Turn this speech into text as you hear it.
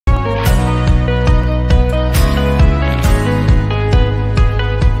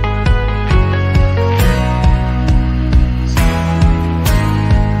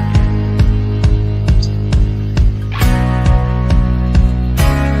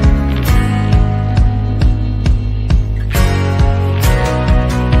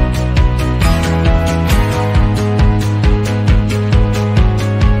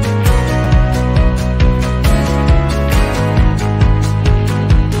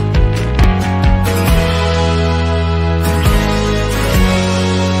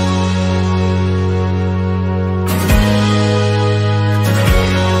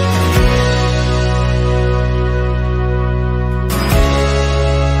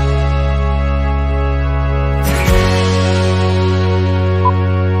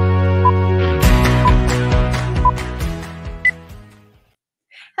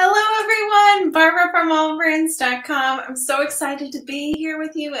I'm so excited to be here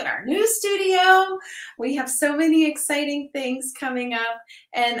with you in our new studio. We have so many exciting things coming up,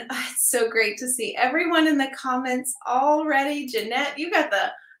 and it's so great to see everyone in the comments already. Jeanette, you got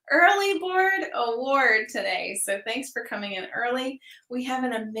the early board award today, so thanks for coming in early. We have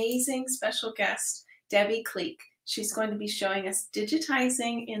an amazing special guest, Debbie Cleek. She's going to be showing us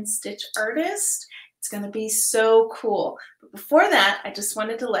digitizing in StitchArtist. It's going to be so cool. But before that, I just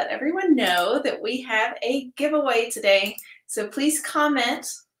wanted to let everyone know that we have a giveaway today. So please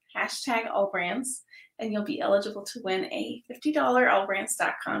comment #AllBrands, and you'll be eligible to win a $50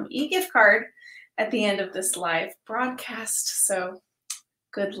 AllBrands.com e-gift card at the end of this live broadcast. So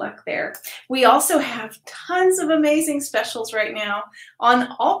good luck there. We also have tons of amazing specials right now on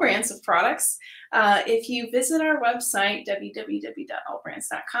all brands of products. If you visit our website,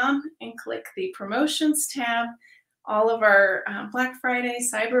 www.allbrands.com, and click the promotions tab, all of our Black Friday,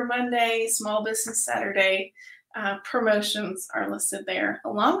 Cyber Monday, Small Business Saturday promotions are listed there,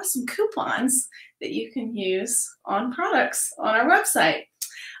 along with some coupons that you can use on products on our website.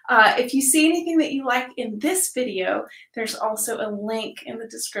 If you see anything that you like in this video, there's also a link in the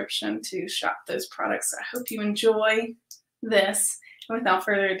description to shop those products. I hope you enjoy this. And without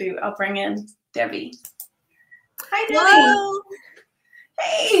further ado, I'll bring in Debbie. Hi, Debbie. Hello.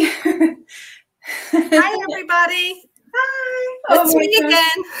 Hey. Hi, everybody. Hi. It's me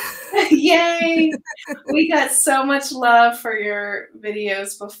again. Yay. We got so much love for your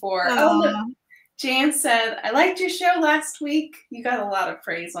videos before. Oh, look. Jan said, I liked your show last week. You got a lot of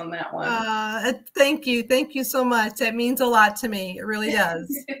praise on that one. Thank you. Thank you so much. That means a lot to me. It really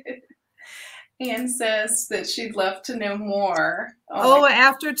does. Anne says that she'd love to know more. Oh,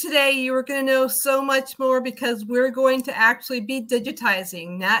 after today, you are going to know so much more, because we're going to actually be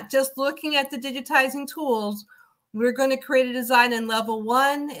digitizing, not just looking at the digitizing tools. We're going to create a design in level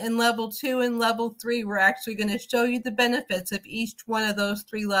 1 and level 2 and level 3. We're actually going to show you the benefits of each one of those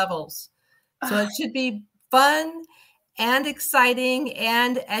 3 levels. So it should be fun and exciting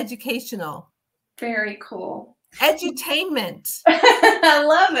and educational. Very cool. Edutainment. I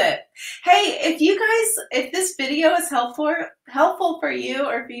love it. Hey, if this video is helpful for you,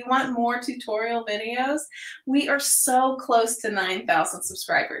 or if you want more tutorial videos, we are so close to 9,000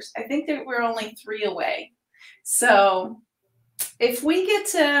 subscribers. I think that we're only 3 away. So if we get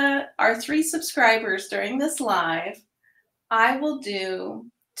to our 3 subscribers during this live, I will do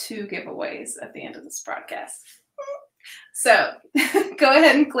 2 giveaways at the end of this broadcast. So go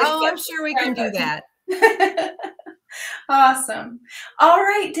ahead and click. Oh, I'm sure we can do that. Awesome. All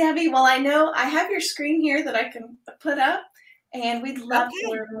right, Debbie. Well, I know I have your screen here that I can put up, and we'd love to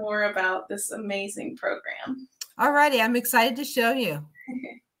learn more about this amazing program. All righty. I'm excited to show you.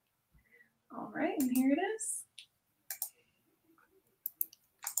 All right, and here it is.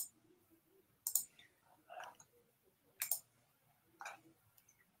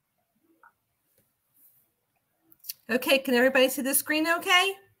 Okay, can everybody see the screen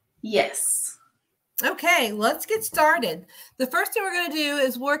okay? Yes. Okay, let's get started. The first thing we're going to do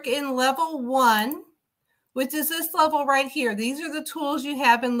is work in level 1, which is this level right here. These are the tools you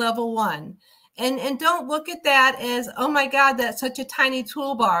have in level 1. And don't look at that as, oh my God, that's such a tiny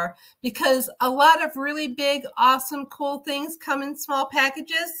toolbar, because a lot of really big, awesome, cool things come in small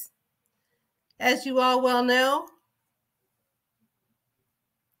packages, as you all well know.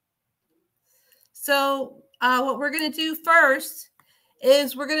 So what we're going to do first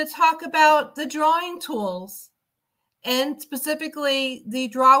is we're going to talk about the drawing tools, and specifically the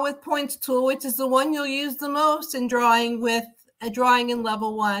Draw with Points tool, which is the one you'll use the most in drawing in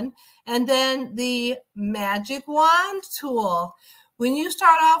level 1, and then the Magic Wand tool. When you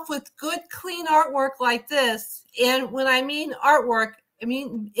start off with good, clean artwork like this, and when I mean artwork, I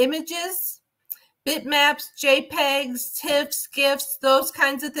mean images, bitmaps, JPEGs, TIFFs, GIFs, those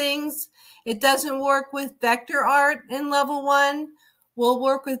kinds of things. It doesn't work with vector art in level 1. We'll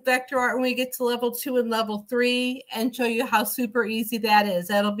work with vector art when we get to level 2 and level 3 and show you how super easy that is.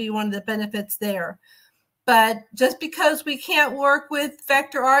 That'll be one of the benefits there. But just because we can't work with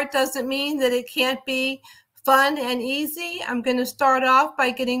vector art doesn't mean that it can't be fun and easy. I'm going to start off by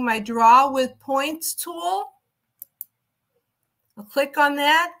getting my Draw with Points tool. I'll click on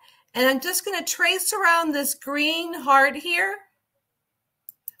that, and I'm just going to trace around this green heart here.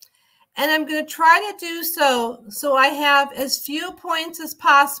 And I'm going to try to do so I have as few points as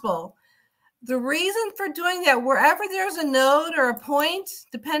possible. The reason for doing that, wherever there's a node or a point,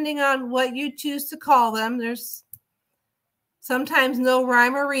 depending on what you choose to call them, there's sometimes no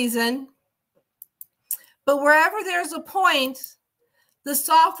rhyme or reason. But wherever there's a point, the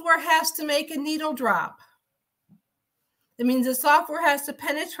software has to make a needle drop. It means the software has to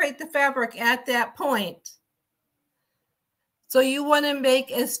penetrate the fabric at that point. So you want to make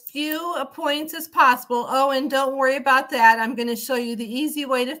as few points as possible. Oh, and don't worry about that. I'm going to show you the easy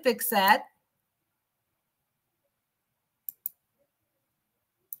way to fix that.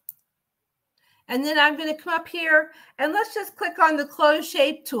 And then I'm going to come up here and let's just click on the close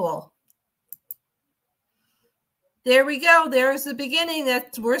shape tool. There we go. There's the beginning.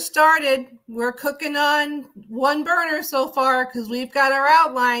 We're started. We're cooking on one burner so far because we've got our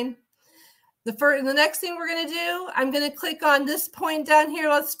outline. The next thing we're going to do, I'm going to click on this point down here.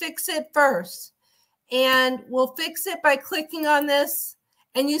 Let's fix it first. And we'll fix it by clicking on this.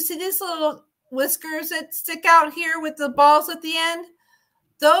 And you see these little whiskers that stick out here with the balls at the end?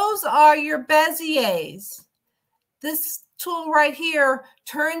 Those are your Beziers. This tool right here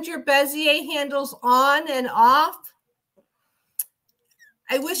turns your Bezier handles on and off.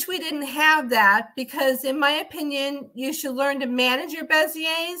 I wish we didn't have that because in my opinion, you should learn to manage your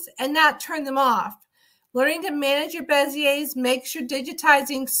Beziers and not turn them off. Learning to manage your Beziers makes your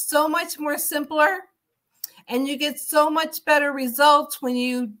digitizing so much more simpler and you get so much better results when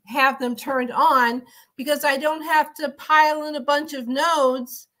you have them turned on because I don't have to pile in a bunch of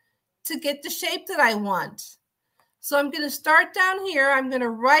nodes to get the shape that I want. So I'm going to start down here. I'm going to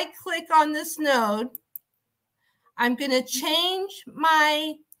right click on this node. I'm going to change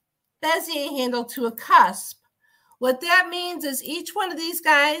my Bezier handle to a cusp. What that means is each one of these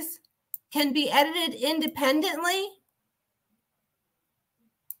guys can be edited independently.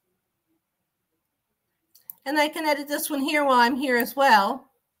 And I can edit this one here while I'm here as well.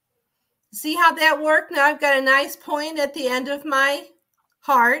 See how that worked? Now I've got a nice point at the end of my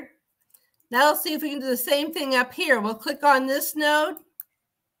heart. Now let's see if we can do the same thing up here. We'll click on this node.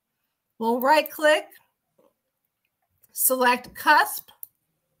 We'll right click. Select cusp.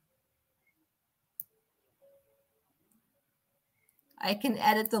 I can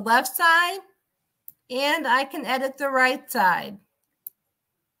edit the left side and I can edit the right side.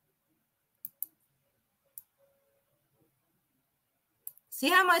 See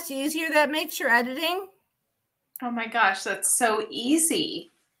how much easier that makes your editing? Oh my gosh, that's so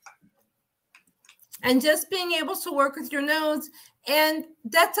easy. And just being able to work with your nodes. And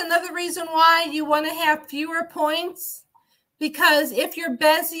that's another reason why you want to have fewer points. Because if your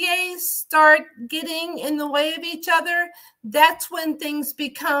Beziers start getting in the way of each other, that's when things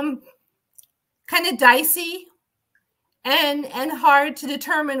become kind of dicey and hard to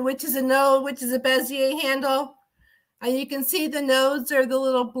determine which is a node, which is a Bezier handle. And you can see the nodes are the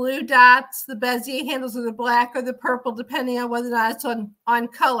little blue dots. The Bezier handles are the black or the purple, depending on whether or not it's on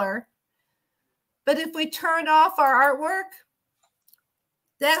color. But if we turn off our artwork,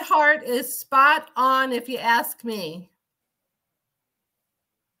 that heart is spot on if you ask me.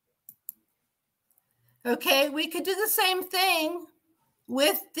 Okay, we could do the same thing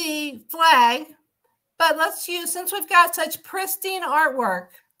with the flag, but let's use, since we've got such pristine artwork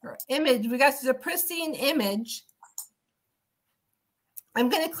or image, we got such a pristine image, I'm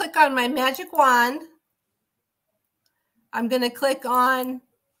going to click on my magic wand. I'm going to click on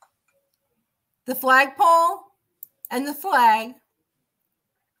the flagpole and the flag.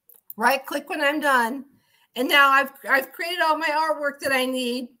 Right click when I'm done. And now I've created all my artwork that I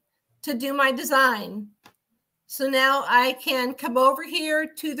need to do my design. So now I can come over here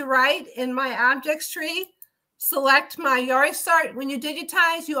to the right in my objects tree, select my, you always start, when you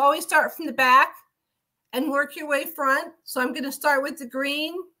digitize, you always start from the back and work your way front. So I'm going to start with the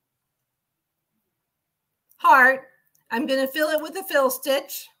green heart. I'm going to fill it with a fill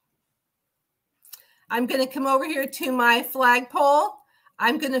stitch. I'm going to come over here to my flagpole.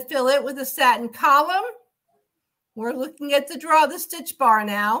 I'm going to fill it with a satin column. We're looking at the draw the stitch bar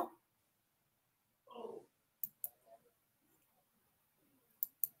now.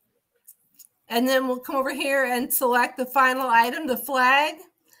 And then we'll come over here and select the final item, the flag.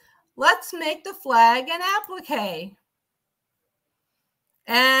 Let's make the flag an applique.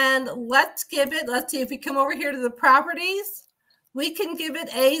 And let's give it, let's see if we come over here to the properties, we can give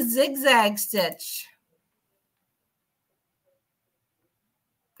it a zigzag stitch.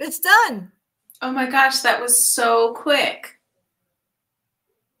 It's done. Oh my gosh, that was so quick.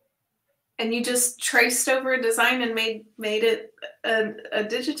 And you just traced over a design and made it a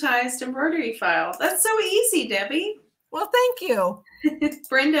digitized embroidery file. That's so easy, Debbie. Well, thank you.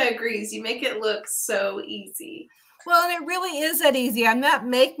 Brenda agrees. You make it look so easy. Well, and it really is that easy. I'm not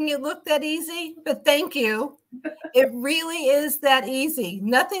making it look that easy, but thank you. It really is that easy.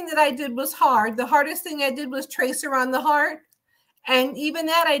 Nothing that I did was hard. The hardest thing I did was trace around the heart. And even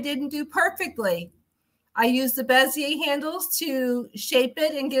that I didn't do perfectly. I used the Bezier handles to shape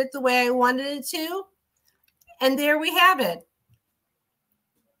it and get it the way I wanted it to. And there we have it.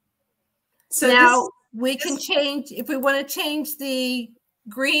 So now, We can change, if we want to change the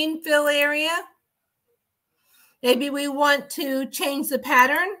green fill area, maybe we want to change the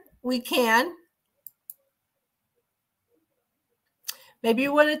pattern, we can. Maybe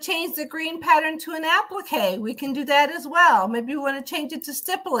you want to change the green pattern to an applique. We can do that as well. Maybe you want to change it to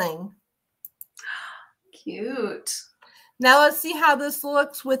stippling. Cute. Now let's see how this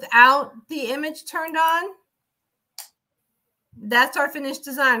looks without the image turned on. That's our finished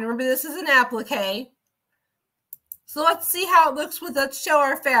design. Remember, this is an applique. So let's see how it looks with, let's show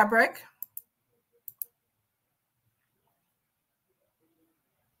our fabric.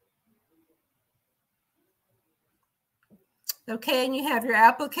 Okay, and you have your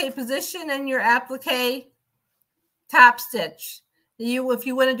applique position and your applique top stitch. If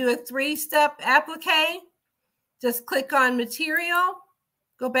you want to do a 3-step applique, just click on material,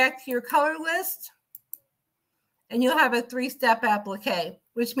 go back to your color list, and you'll have a 3-step applique,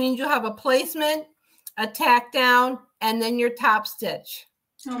 which means you'll have a placement, a tack down, and then your top stitch.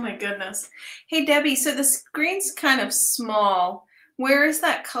 Oh my goodness. Hey, Debbie, so the screen's kind of small. Where is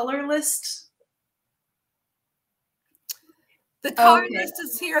that color list? The color list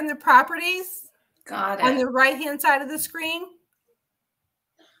is here in the properties. Got it. On the right-hand side of the screen.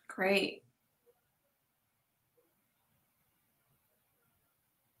 Great.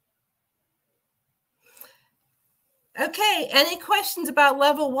 Okay, any questions about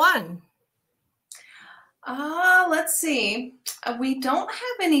level 1? Let's see. We don't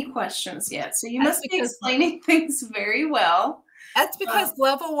have any questions yet, so you must be explaining things very well. That's because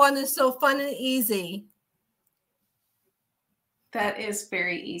level 1 is so fun and easy. That is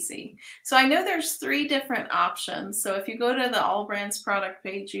very easy. So I know there's 3 different options. So if you go to the AllBrands product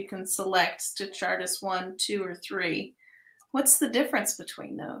page, you can select StitchArtist 1, 2, or 3. What's the difference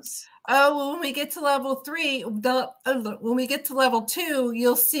between those? Oh, well, when we get to level 3, when we get to level 2,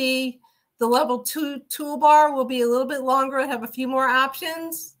 you'll see the level 2 toolbar will be a little bit longer and have a few more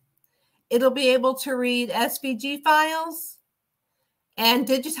options. It'll be able to read SVG files, and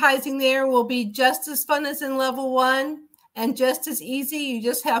digitizing there will be just as fun as in level 1 and just as easy. You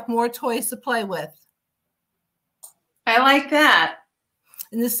just have more toys to play with. I like that.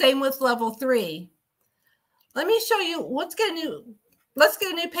 And the same with level 3. Let me show you. Let's get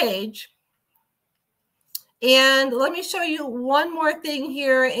a new page. And let me show you one more thing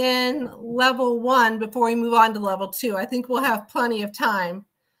here in level 1 before we move on to level 2. I think we'll have plenty of time.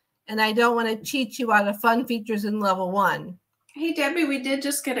 And I don't want to cheat you out of fun features in level 1. Hey, Debbie, we did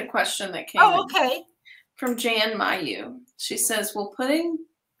just get a question that came in from Jan Mayu. She says, well,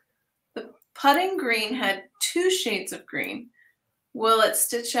 the putting green had 2 shades of green. Will it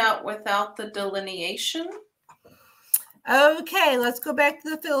stitch out without the delineation? Okay, let's go back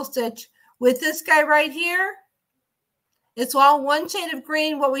to the fill stitch. With this guy right here, it's all 1 shade of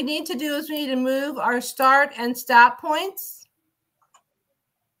green. What we need to do is we need to move our start and stop points.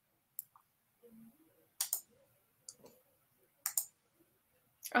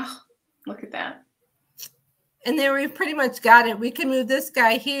 Oh, look at that. And then we've pretty much got it. We can move this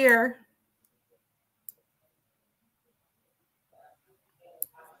guy here.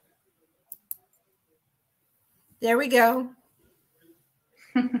 There we go.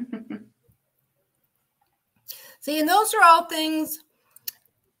 See, and those are all things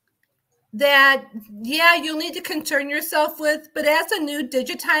that, yeah, you'll need to concern yourself with. But as a new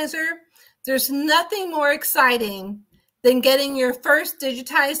digitizer, there's nothing more exciting than getting your first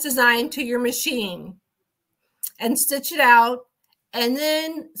digitized design to your machine and stitch it out and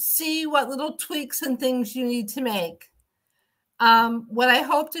then see what little tweaks and things you need to make. What I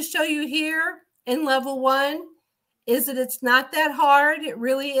hope to show you here in level 1 is that it's not that hard. It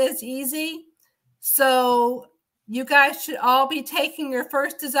really is easy. So you guys should all be taking your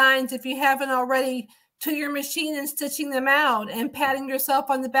first designs, if you haven't already, to your machine and stitching them out and patting yourself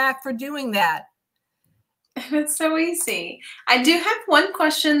on the back for doing that. It's so easy. I do have one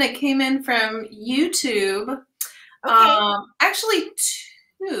question that came in from YouTube. Okay. Actually,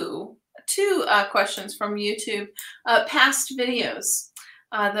 two questions from YouTube, past videos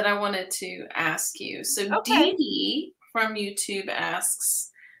that I wanted to ask you. So Dee Dee from YouTube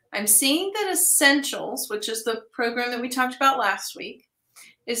asks, I'm seeing that Essentials, which is the program that we talked about last week,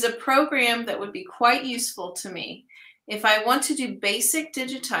 is a program that would be quite useful to me. If I want to do basic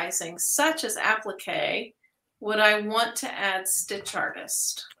digitizing, such as applique, would I want to add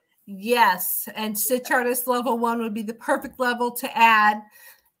StitchArtist? Yes, and StitchArtist level 1 would be the perfect level to add.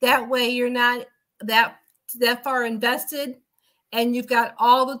 That way you're not that far invested, and you've got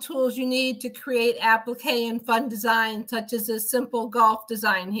all the tools you need to create applique and fun design, such as a simple golf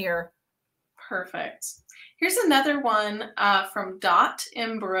design here. Perfect. Here's another one from Dot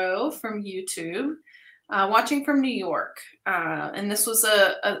Embro from YouTube. watching from New York. And this was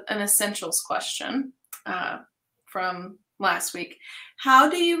an essentials question from last week. How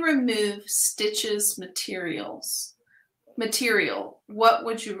do you remove stitches material? What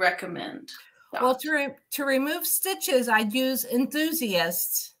would you recommend? Well, to remove stitches, I'd use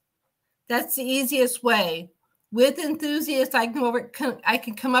Enthusiast. That's the easiest way. With Enthusiast, I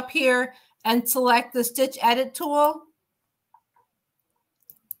can come up here and select the Stitch Edit tool.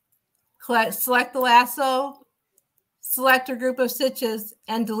 Select the lasso, select a group of stitches,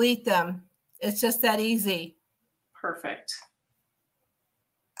 and delete them. It's just that easy. Perfect.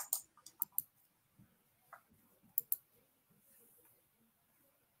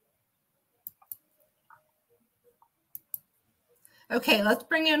 Okay, let's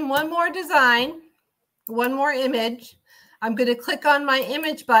bring in one more design, one more image. I'm going to click on my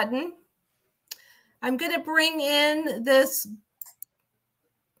image button. I'm going to bring in this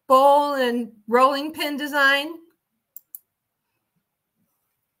bowl and rolling pin design.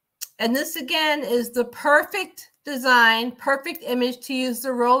 And this again is the perfect design, perfect image to use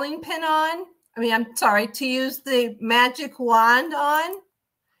the rolling pin on. To use the magic wand on.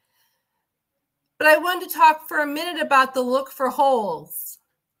 But I wanted to talk for a minute about the look for holes.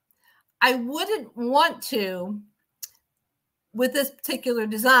 I wouldn't want to with this particular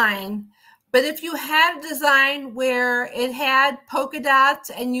design, but if you had a design where it had polka dots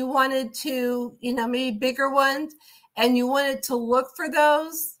and you wanted to, maybe bigger ones, and you wanted to look for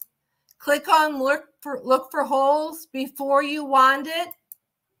those, click on look for holes before you wand it.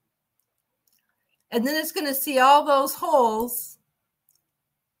 And then it's going to see all those holes.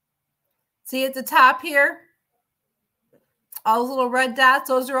 See at the top here? All those little red dots,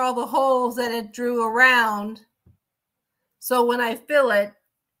 those are all the holes that it drew around. So when I fill it,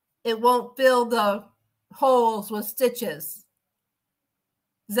 it won't fill the holes with stitches.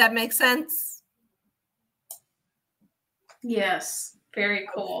 Does that make sense? Yes, very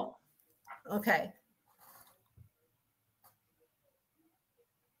cool. Okay.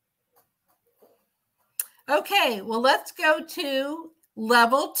 Okay, well, let's go to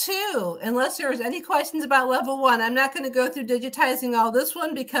level 2. Unless there's any questions about level 1, I'm not going to go through digitizing all this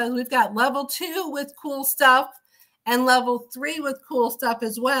one because we've got level 2 with cool stuff and level 3 with cool stuff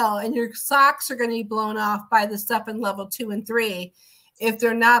as well. And your socks are going to be blown off by the stuff in level 2 and 3 if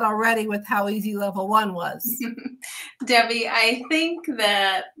they're not already with how easy level 1 was. Debbie, I think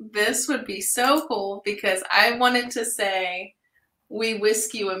that this would be so cool because I wanted to say, we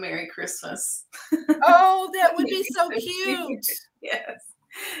wish you a Merry Christmas. Oh, that would be so cute. Yes.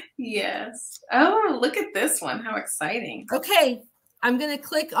 Yes. Oh, look at this one. How exciting. Okay. I'm going to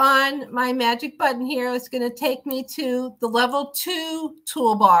click on my magic button here. It's going to take me to the level 2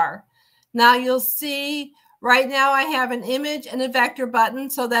 toolbar. Now you'll see right now I have an image and a vector button.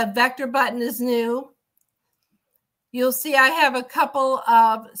 So that vector button is new. You'll see I have a couple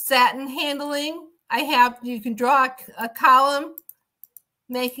of satin handling. You can draw a column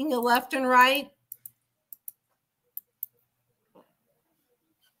making a left and right.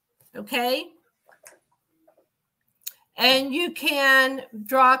 Okay. And you can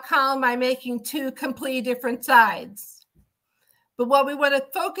draw a column by making 2 completely different sides. But what we want to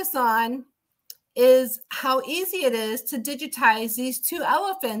focus on is how easy it is to digitize these 2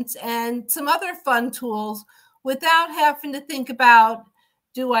 elephants and some other fun tools without having to think about,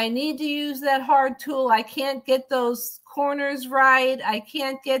 do I need to use that hard tool? I can't get those corners right. I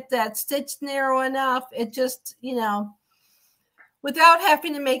can't get that stitch narrow enough. It just, without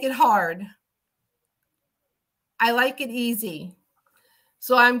having to make it hard. I like it easy.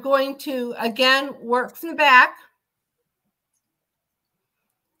 So I'm going to, again, work from the back.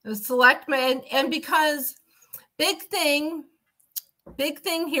 Select and because big thing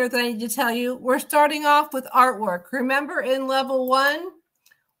here that I need to tell you, we're starting off with artwork. Remember in level 1,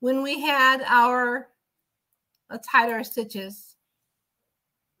 when we had our, let's hide our stitches.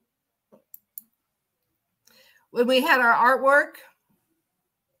 When we had our artwork,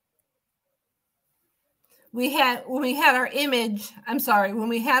 when we had our image,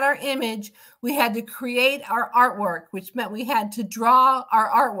 we had to create our artwork, which meant we had to draw our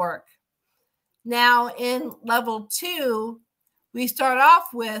artwork. Now in level 2, we start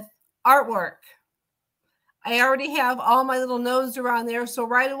off with artwork. I already have all my little nodes around there, so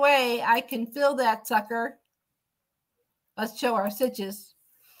right away I can fill that sucker. Let's show our stitches.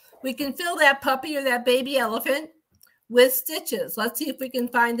 We can fill that puppy or that baby elephant with stitches. Let's see if we can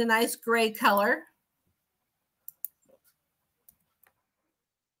find a nice gray color.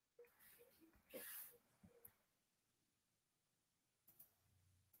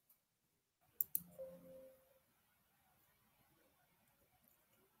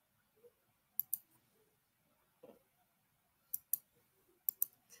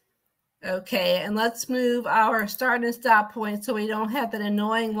 Okay, and let's move our start and stop point so we don't have that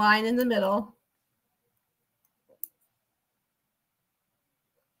annoying line in the middle.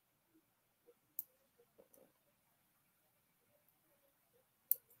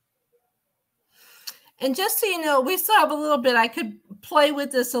 And just so you know, we still have a little bit. I could play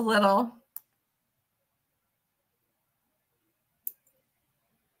with this a little.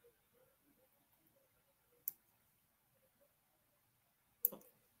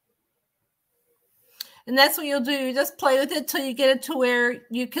 And that's what you'll do. You just play with it till you get it to where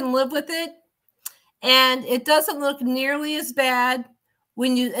you can live with it. And it doesn't look nearly as bad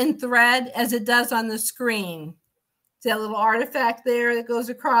when you in thread as it does on the screen. See that little artifact there that goes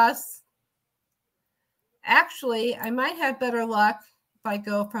across? Actually, I might have better luck if I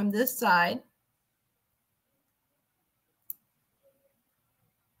go from this side.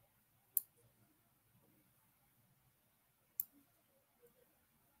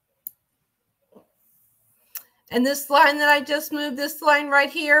 And this line that I just moved, this line right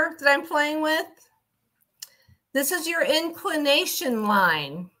here that I'm playing with, this is your inclination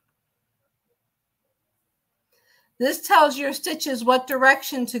line. This tells your stitches what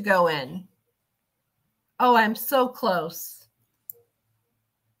direction to go in. Oh, I'm so close.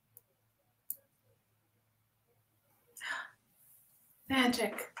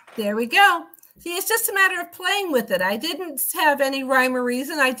 Magic. There we go. See, it's just a matter of playing with it. I didn't have any rhyme or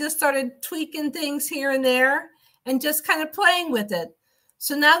reason. I just started tweaking things here and there and just kind of playing with it.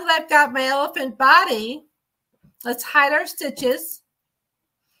 So now that I've got my elephant body, let's hide our stitches.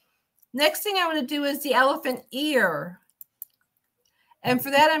 Next thing I want to do is the elephant ear. And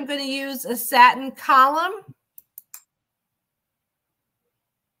for that, I'm going to use a satin column.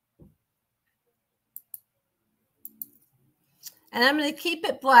 And I'm going to keep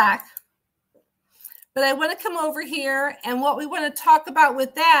it black. But I want to come over here, and what we want to talk about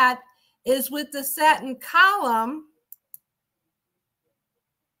with that is with the satin column,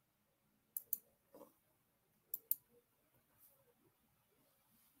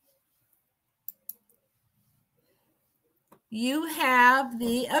 you have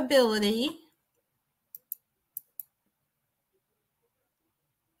the ability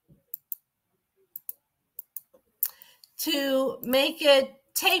to make it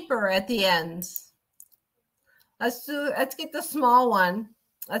taper at the ends. Let's get the small one.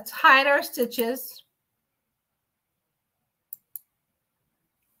 Let's hide our stitches.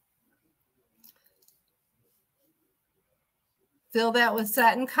 Fill that with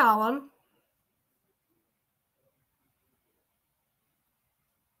satin column.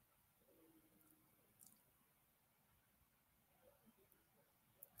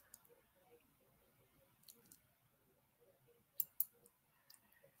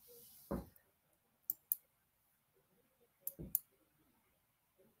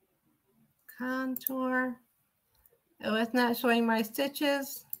 Contour. Oh, it's not showing my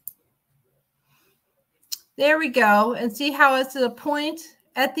stitches. There we go. And see how it's at a point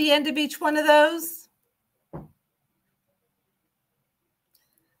at the end of each one of those?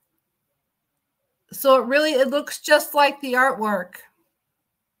 So it looks just like the artwork.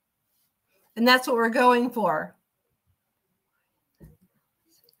 And that's what we're going for.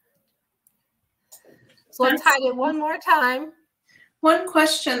 So let's hide it one more time. One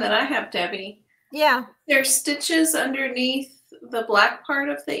question that I have, Debbie. Yeah. There's stitches underneath the black part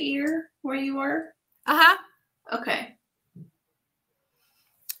of the ear where you were? Uh-huh. Okay.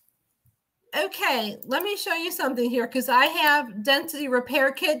 Okay, let me show you something here because I have Density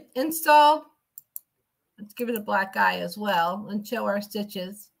Repair Kit installed. Let's give it a black eye as well and show our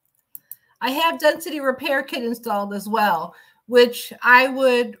stitches. I have Density Repair Kit installed as well, which I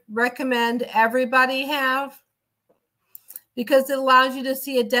would recommend everybody have because it allows you to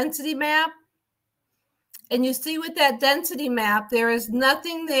see a density map. And you see with that density map, there is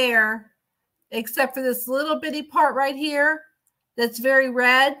nothing there except for this little bitty part right here that's very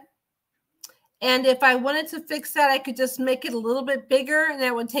red. And if I wanted to fix that, I could just make it a little bit bigger and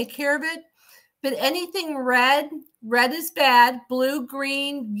that would take care of it. But anything red, red is bad, blue,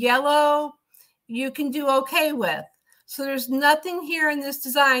 green, yellow, you can do okay with. So there's nothing here in this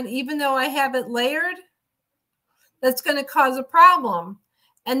design, even though I have it layered, that's going to cause a problem.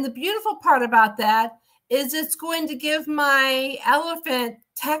 And the beautiful part about that is it's going to give my elephant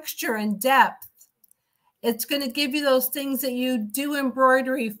texture and depth. It's going to give you those things that you do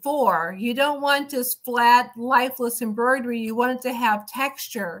embroidery for. You don't want just flat, lifeless embroidery. You want it to have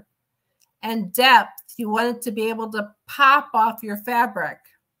texture and depth. You want it to be able to pop off your fabric.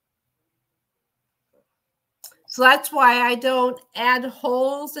 So that's why I don't add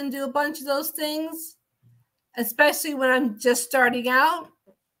holes and do a bunch of those things, especially when I'm just starting out.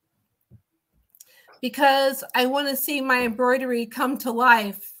 because I want to see my embroidery come to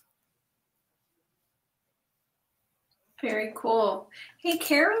life. Very cool. Hey,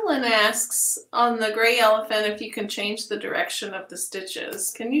 Carolyn asks on the gray elephant if you can change the direction of the stitches.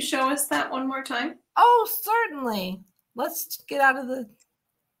 Can you show us that one more time? Oh, certainly. Let's get out of the...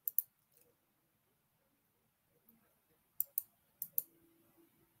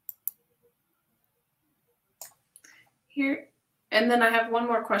 Here, and then I have one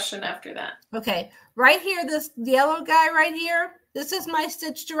more question after that. Okay, right here, this yellow guy right here, this is my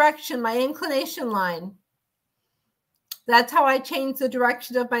stitch direction, my inclination line. That's how I change the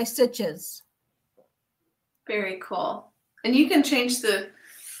direction of my stitches. Very cool. And you can change the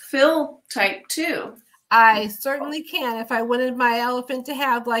fill type too. I certainly can. If I wanted my elephant to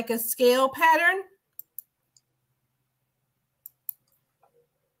have like a scale pattern.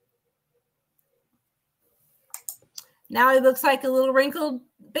 Now he looks like a little wrinkled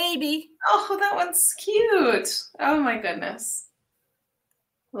baby. Oh, that one's cute. Oh my goodness.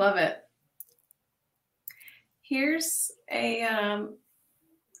 Love it. Here's a,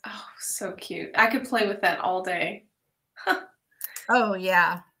 oh, so cute. I could play with that all day. Oh,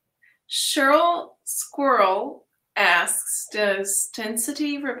 yeah. Cheryl Squirrel asks, does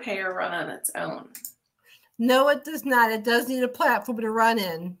Density Repair run on its own? No, it does not. It does need a platform to run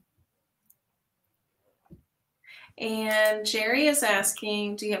in. And Jerry is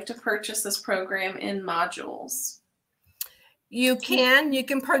asking, do you have to purchase this program in modules? You can. You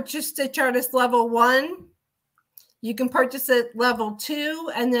can purchase StitchArtist level 1. You can purchase it level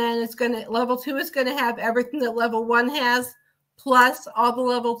 2, and then it's going to, level 2 is going to have everything that level 1 has, plus all the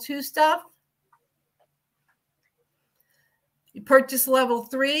level 2 stuff. You purchase level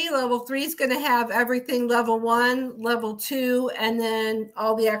 3. Level 3 is going to have everything level 1, level 2, and then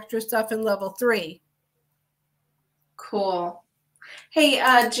all the extra stuff in level 3. Cool.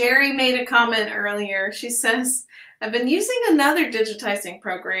 Hey, Jerry made a comment earlier. She says, I've been using another digitizing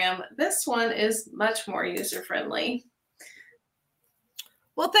program. This one is much more user-friendly.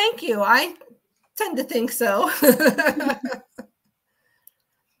 Well, thank you. I tend to think so.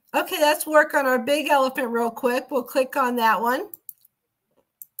 Okay, let's work on our big elephant real quick. We'll click on that one.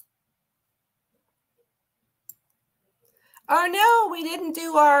 Oh, no, we didn't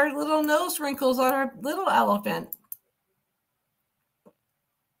do our little nose wrinkles on our little elephant.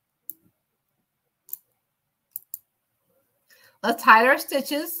 Let's hide our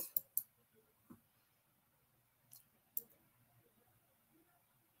stitches.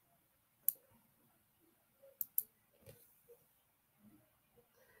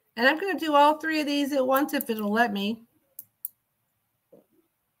 And I'm going to do all 3 of these at once if it'll let me.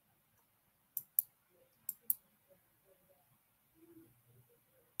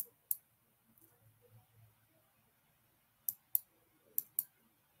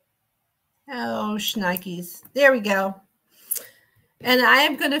 Oh, shnikes. There we go. And I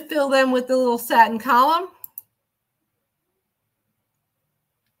am going to fill them with the little satin column.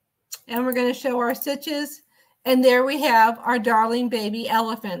 And we're going to show our stitches. And there we have our darling baby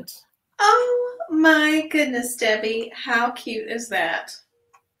elephant. Oh my goodness, Debbie. How cute is that?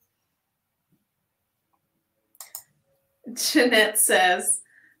 Jeanette says,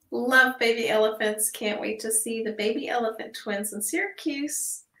 love baby elephants. Can't wait to see the baby elephant twins in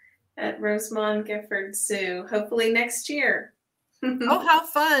Syracuse at Rosemont Gifford Zoo. Hopefully next year. Oh, how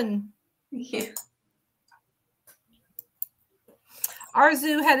fun. Yeah. Our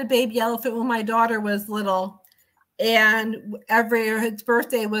zoo had a baby elephant when my daughter was little, and its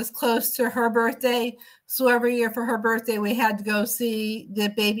birthday was close to her birthday. So every year for her birthday, we had to go see the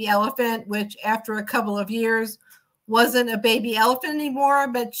baby elephant, which after a couple of years wasn't a baby elephant anymore,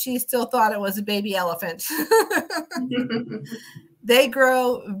 but she still thought it was a baby elephant. They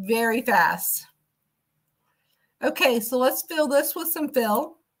grow very fast. Okay, so let's fill this with some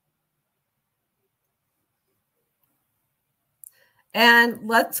fill. And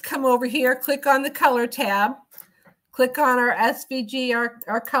let's come over here, click on the color tab, click on our SVG,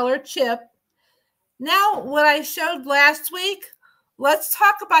 our color chip. Now, what I showed last week, let's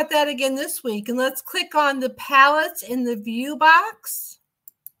talk about that again this week. And let's click on the palettes in the view box.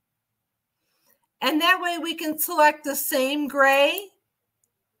 And that way we can select the same gray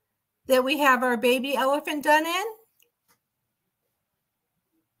that we have our baby elephant done in.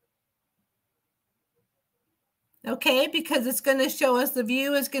 Okay, because it's going to show us, the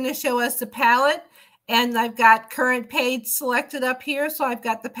view is going to show us the palette, and I've got current page selected up here, so I've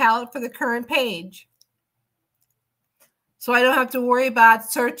got the palette for the current page. So I don't have to worry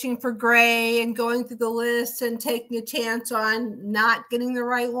about searching for gray and going through the list and taking a chance on not getting the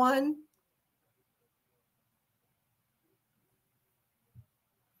right one.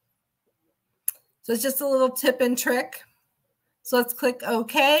 So it's just a little tip and trick. So let's click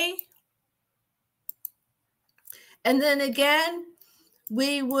OK. And then again,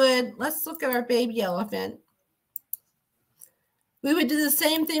 let's look at our baby elephant. We would do the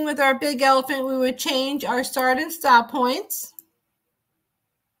same thing with our big elephant. We would change our start and stop points.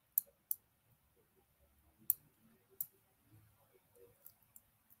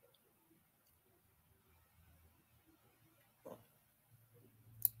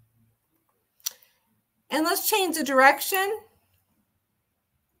 And let's change the direction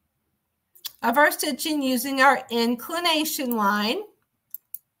of our stitching using our inclination line.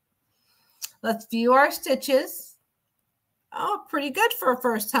 Let's view our stitches. Oh, pretty good for a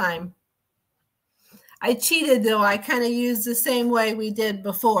first time. I cheated though. I kind of used the same way we did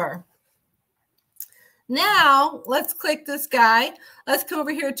before. Now let's click this guy. Let's come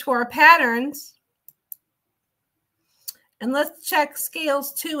over here to our patterns. And let's check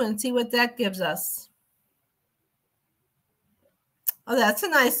scales 2 and see what that gives us. Oh, that's a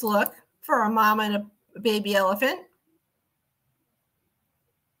nice look for a mom and a baby elephant.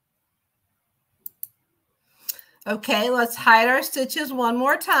 Okay, let's hide our stitches one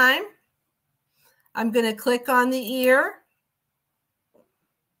more time. I'm going to click on the ear.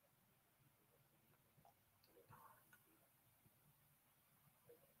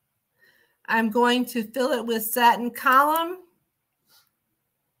 I'm going to fill it with satin column.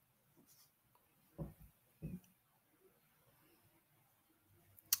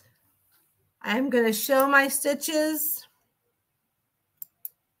 I'm going to show my stitches.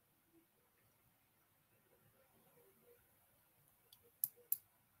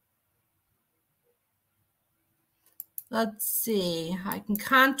 Let's see. I can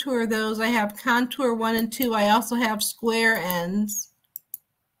contour those. I have contour 1 and 2. I also have square ends.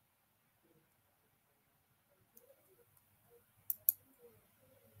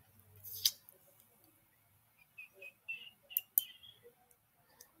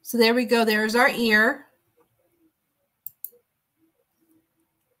 So there we go. There's our ear.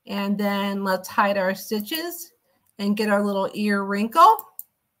 And then let's hide our stitches and get our little ear wrinkle.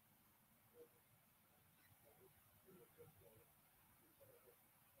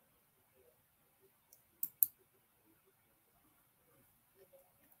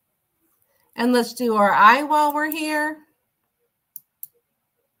 And let's do our eye while we're here.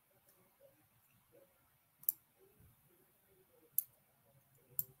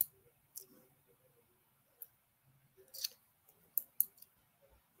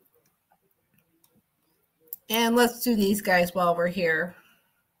 And let's do these guys while we're here.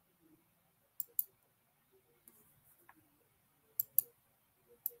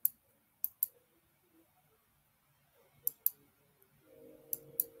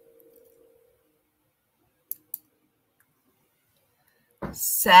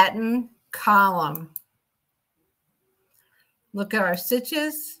 Satin column. Look at our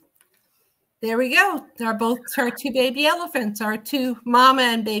stitches. There we go. They're both our 2 baby elephants, our 2 mama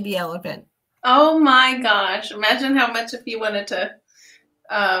and baby elephant. Oh my gosh. Imagine how much if you wanted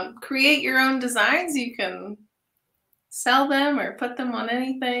to create your own designs, you can sell them or put them on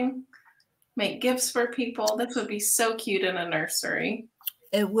anything, make gifts for people. This would be so cute in a nursery.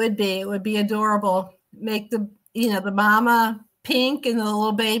 It would be. It would be adorable. Make the, the mama pink and the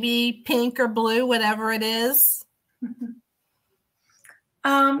little baby pink or blue, whatever it is.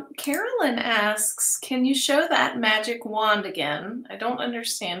 Carolyn asks, can you show that magic wand again? I don't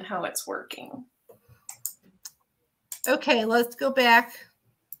understand how it's working. Okay, let's go back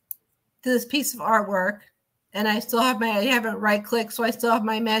to this piece of artwork. And I haven't right clicked, so I still have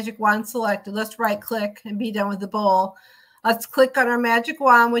my magic wand selected. Let's right click and be done with the bowl. Let's click on our magic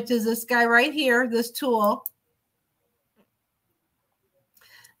wand, which is this guy right here, this tool.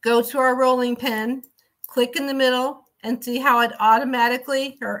 Go to our rolling pin, click in the middle, and see how it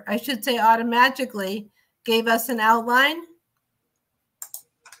automatically, or I should say automatically, gave us an outline.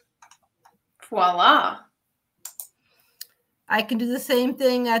 Voila. I can do the same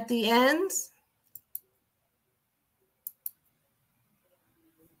thing at the ends.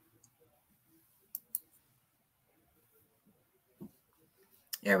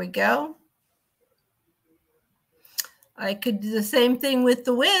 There we go. I could do the same thing with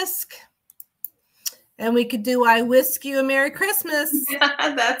the whisk. And we could do I Whisk You a Merry Christmas.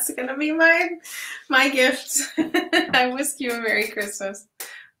 Yeah, that's going to be my gift. I whisk you a Merry Christmas.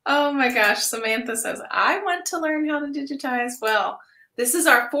 Oh my gosh. Samantha says, I want to learn how to digitize. Well, this is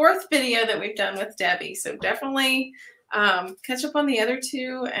our 4th video that we've done with Debbie. So definitely catch up on the other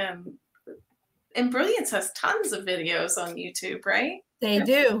 2. And Embrilliance has tons of videos on YouTube, right? They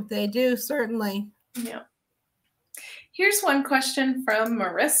do. They do, certainly. Yeah. Here's one question from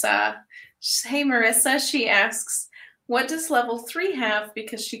Marissa. Hey, Marissa, she asks, what does level 3 have?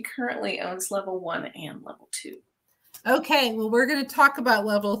 Because she currently owns level 1 and level 2. Okay, well, we're going to talk about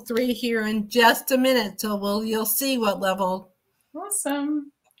level 3 here in just a minute, so you'll see what level.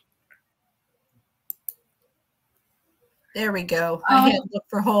 Awesome. There we go. I had to look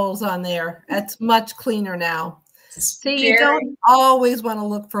for holes on there. That's much cleaner now. See, Jerry, you don't always want to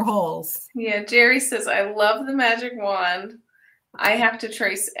look for holes. Yeah, Jerry says, I love the magic wand. I have to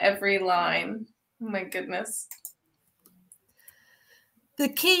trace every line. Oh my goodness. The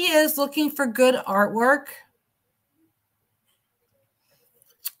key is looking for good artwork.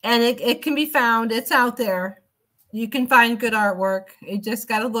 And it can be found. It's out there. You can find good artwork. You just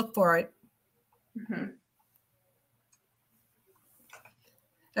got to look for it. Mm-hmm.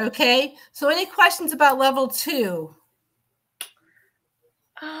 Okay. So any questions about level 2?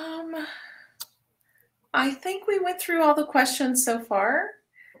 I think we went through all the questions so far.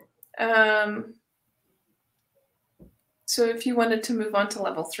 So if you wanted to move on to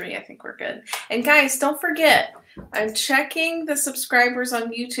level 3, I think we're good. And guys, don't forget, I'm checking the subscribers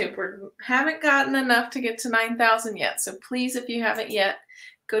on YouTube. We haven't gotten enough to get to 9,000 yet. So please, if you haven't yet,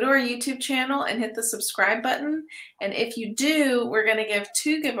 go to our YouTube channel and hit the subscribe button. And if you do, we're going to give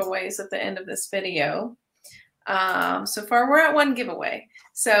 2 giveaways at the end of this video. So far, we're at 1 giveaway.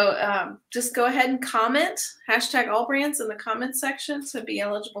 So just go ahead and comment, #AllBrands in the comment section to be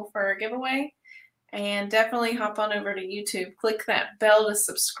eligible for our giveaway. And definitely hop on over to YouTube. Click that bell to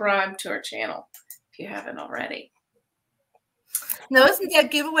subscribe to our channel if you haven't already. Now, isn't that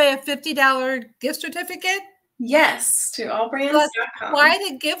giveaway a $50 gift certificate? Yes, to allbrands.com. Why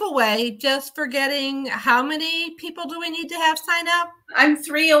the giveaway? Just for getting, how many people do we need to have sign up? I'm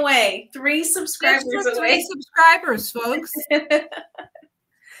 3 away. 3 subscribers away. 3 subscribers, folks.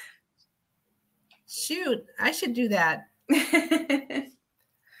 Shoot, I should do that.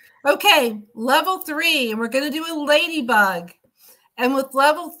 Okay, level 3, and we're going to do a ladybug. And with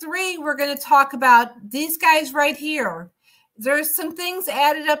level 3, we're going to talk about these guys right here. There's some things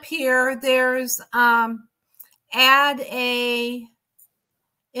added up here. There's add a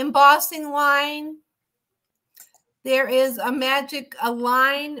embossing line. There is a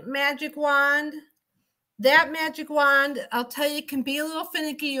line magic wand. That magic wand, I'll tell you, can be a little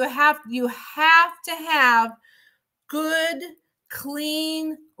finicky. You have to have good,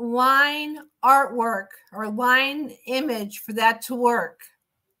 clean line artwork or line image for that to work.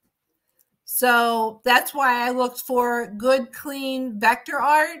 So that's why I looked for good, clean vector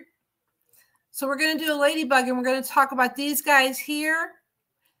art. So we're going to do a ladybug, and we're going to talk about these guys here,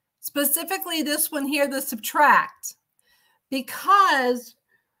 specifically this one here, the subtract, because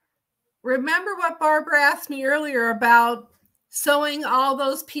remember what Barbara asked me earlier about sewing all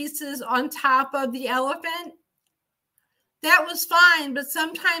those pieces on top of the elephant? That was fine, but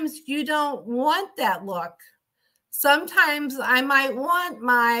sometimes you don't want that look. Sometimes I might want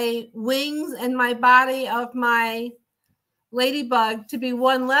my wings and my body of my ladybug to be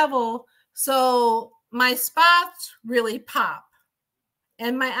one level, so my spots really pop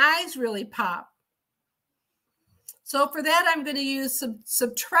and my eyes really pop. So for that, I'm going to use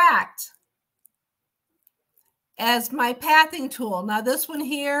subtract as my pathing tool. Now this one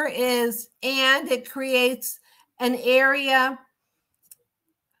here is, and it creates an area.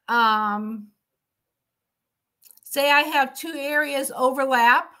 Say I have 2 areas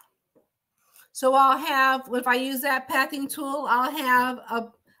overlap. So I'll have, if I use that pathing tool, I'll have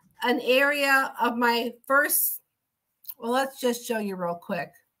an area of my first, well, let's just show you real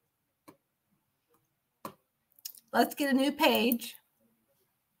quick. Let's get a new page.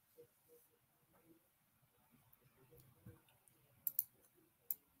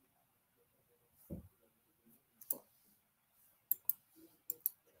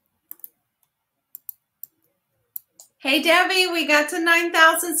 Hey, Debbie, we got to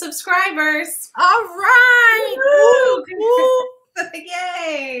 9,000 subscribers. All right. Woo!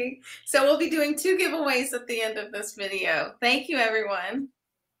 Yay. So we'll be doing 2 giveaways at the end of this video. Thank you, everyone.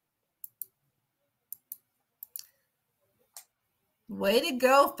 Way to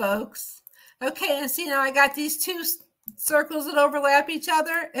go, folks. Okay, and see, now I got these 2 circles that overlap each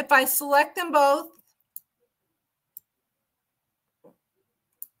other. If I select them both,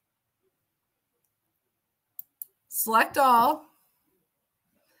 select all,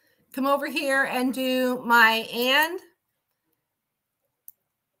 come over here and do my and.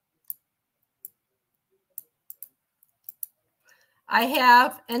 I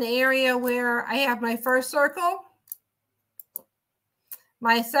have an area where I have my first circle,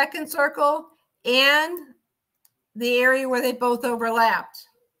 my second circle, and the area where they both overlapped.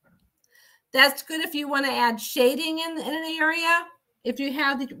 That's good if you want to add shading in an area. if you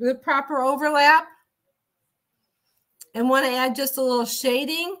have the proper overlap and want to add just a little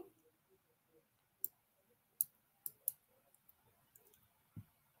shading,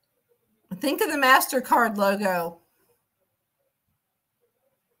 think of the MasterCard logo.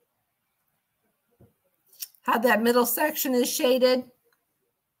 How that middle section is shaded.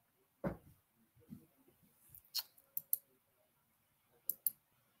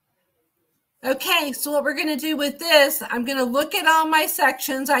 Okay, so what we're going to do with this, I'm going to look at all my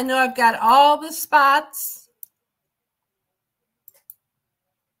sections. I know I've got all the spots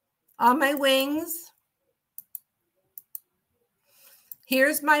on my wings.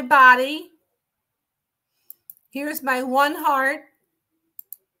 Here's my body. Here's my one heart.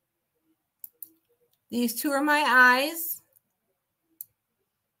 These two are my eyes.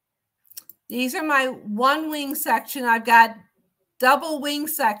 These are my one wing section. I've got double wing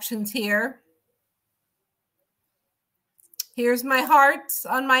sections here. Here's my hearts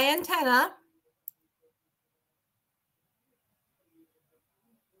on my antenna.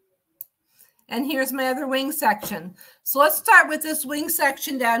 And here's my other wing section. So let's start with this wing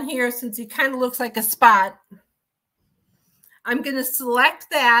section down here since it kind of looks like a spot. I'm going to select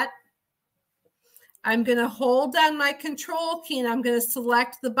that. I'm going to hold down my control key and I'm going to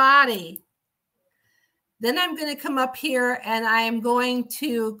select the body. Then I'm going to come up here and I am going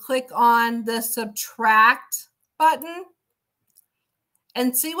to click on the subtract button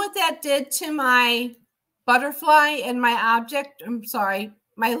and see what that did to my butterfly and my object. I'm sorry,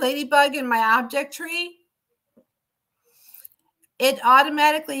 my ladybug and my object tree. It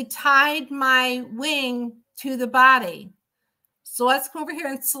automatically tied my wing to the body. So let's go over here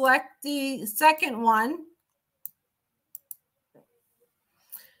and select the second one.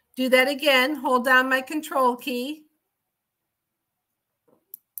 Do that again, hold down my control key.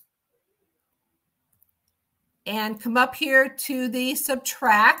 And come up here to the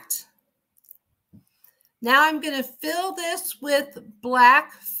subtract. Now I'm going to fill this with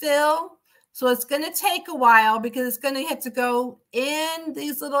black fill. So it's going to take a while because it's going to have to go in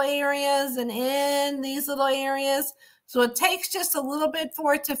these little areas and in these little areas. So it takes just a little bit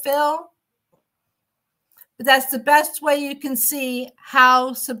for it to fill. But that's the best way you can see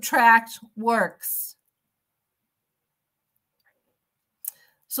how subtract works.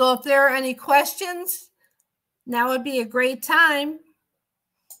 So if there are any questions, now would be a great time.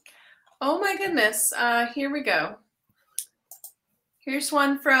 Oh my goodness. Here we go. Here's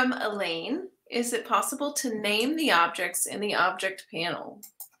one from Elaine. Is it possible to name the objects in the object panel?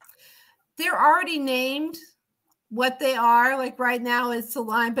 They're already named what they are. Like right now it's a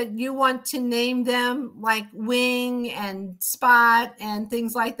line, but you want to name them like wing and spot and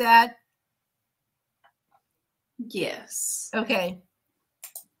things like that? Yes. Okay.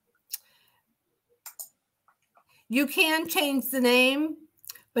 You can change the name,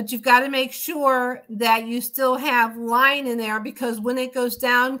 but you've got to make sure that you still have line in there because when it goes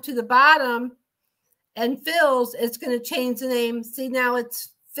down to the bottom and fills, it's going to change the name. See, now it's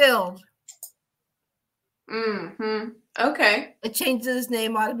filled. Mm-hmm. Okay. It changes its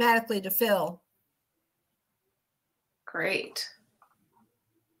name automatically to fill. Great.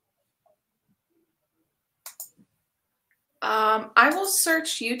 I will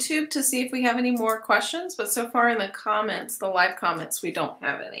search YouTube to see if we have any more questions, but so far in the comments, the live comments, we don't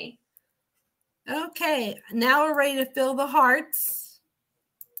have any. Okay, now we're ready to fill the hearts.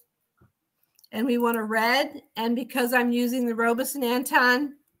 And we want a red, and because I'm using the Robeson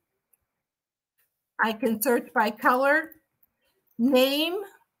Anton, I can search by color, name,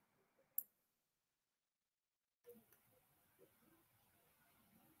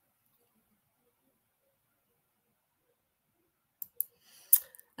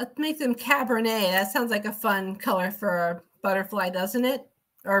 let's make them Cabernet. That sounds like a fun color for a butterfly, doesn't it?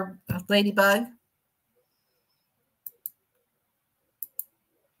 Or a ladybug.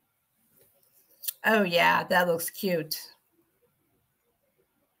 Oh yeah, that looks cute.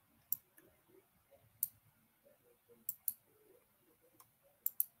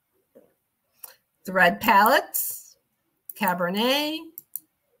 The red palettes, Cabernet.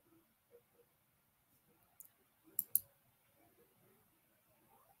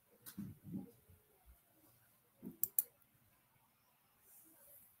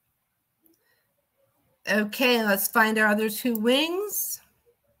 Okay, let's find our other two wings.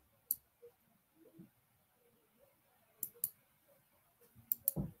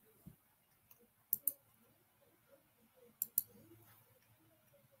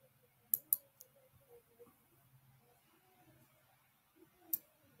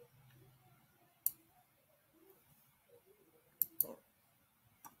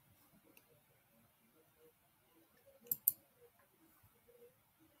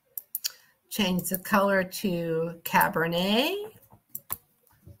 Change the color to Cabernet.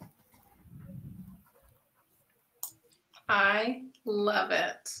 I love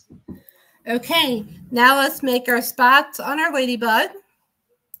it. Okay, now let's make our spots on our ladybug.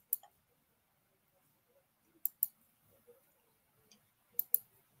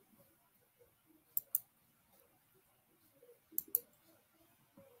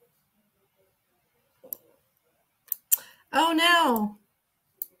 Oh no,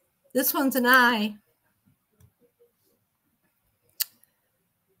 this one's an eye.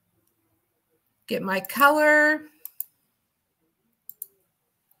 Get my color.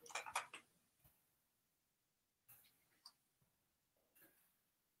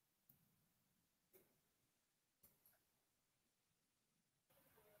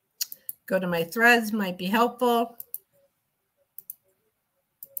 Go to my threads, might be helpful.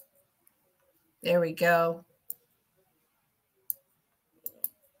 There we go.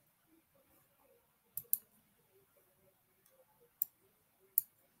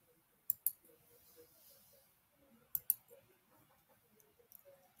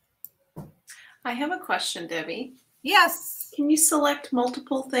 I have a question, Debbie. Yes. Can you select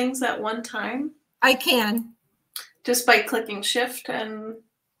multiple things at one time? I can. Just by clicking shift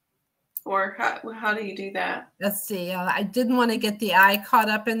or how do you do that? Let's see. I didn't want to get the eye caught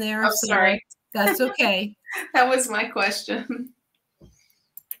up in there. Oh, so sorry. That's okay. That was my question.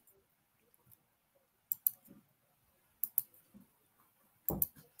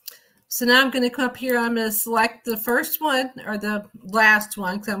 So now I'm going to come up here. I'm going to select the first one or the last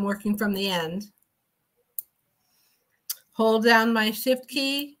one because I'm working from the end. Hold down my shift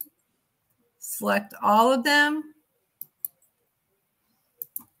key. Select all of them.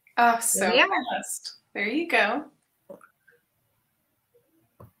 Oh, so fast. There you go.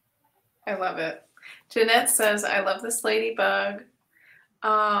 I love it. Jeanette says, I love this ladybug.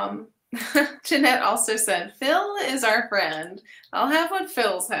 Jeanette also said, Phil is our friend. I'll have what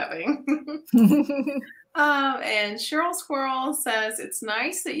Phil's having. And Cheryl Squirrel says, it's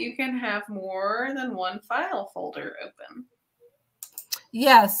nice that you can have more than one file folder open.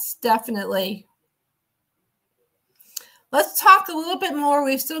 Yes, definitely. Let's talk a little bit more.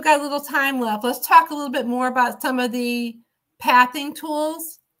 We've still got a little time left. Let's talk a little bit more about some of the pathing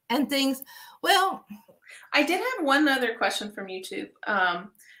tools and things. Well, I did have one other question from YouTube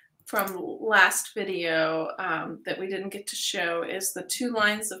from last video that we didn't get to show is the 2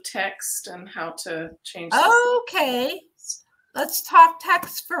 lines of text and how to change. Okay, let's talk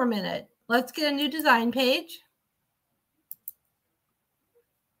text for a minute. Let's get a new design page.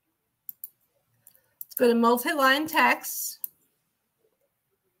 Let's go to multi-line text.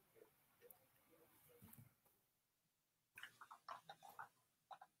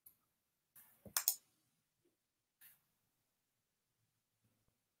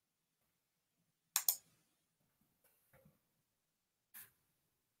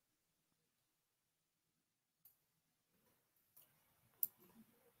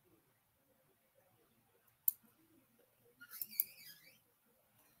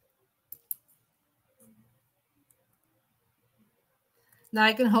 Now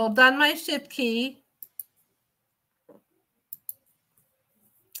I can hold down my shift key.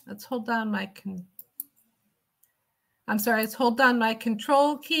 Let's hold down my let's hold down my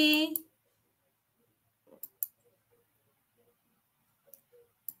control key.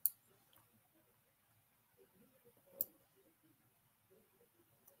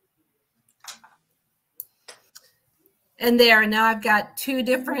 And there, now I've got 2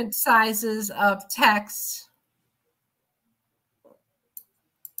 different sizes of text.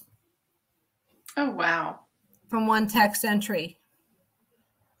 Oh, wow. From one text entry.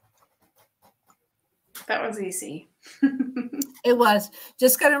 That was easy. It was.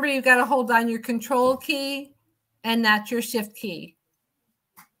 Just got to remember, you've got to hold down your control key and not your shift key.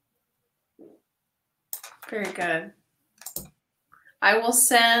 Very good. I will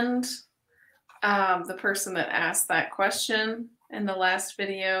send the person that asked that question in the last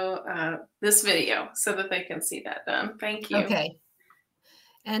video, this video, so that they can see that done. Thank you. Okay.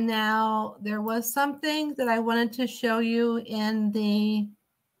 And now there was something that I wanted to show you in the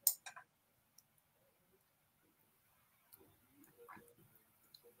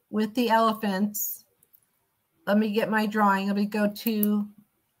with the elephants. Let me get my drawing. Let me go to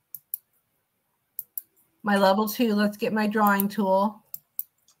my level 2. Let's get my drawing tool.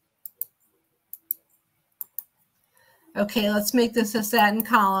 Okay, let's make this a satin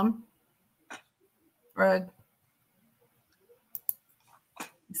column or a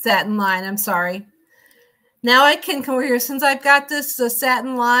satin line. I'm sorry. Now I can come over here. Since I've got this a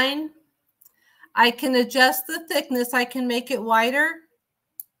satin line, I can adjust the thickness. I can make it wider.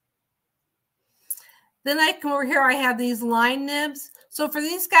 Then I come over here, I have these line nibs. So for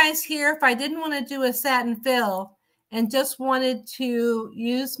these guys here, if I didn't want to do a satin fill and just wanted to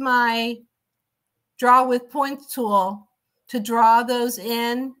use my draw with points tool to draw those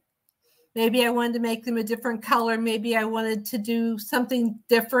in, maybe I wanted to make them a different color. Maybe I wanted to do something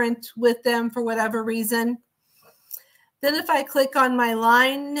different with them for whatever reason. Then if I click on my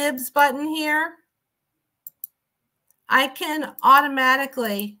line nibs button here, I can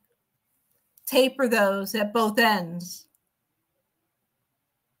automatically taper those at both ends.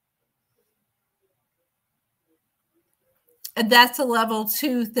 And that's a level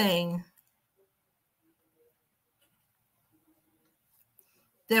 2 thing.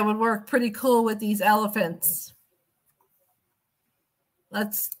 That would work pretty cool with these elephants.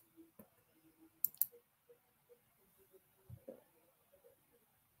 Let's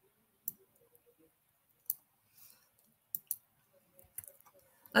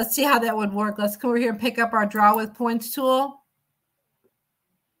see how that would work. Let's come over here and pick up our draw with points tool.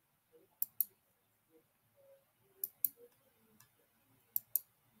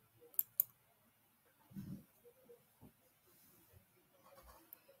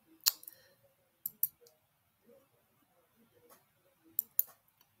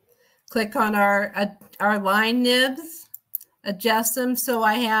 Click on our line nibs, adjust them so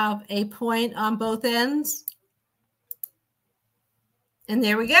I have a point on both ends. And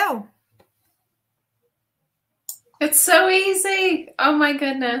there we go. It's so easy. Oh my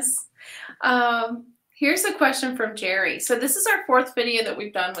goodness. Here's a question from Jerry. So this is our 4th video that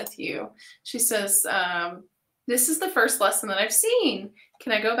we've done with you. She says, this is the first lesson that I've seen.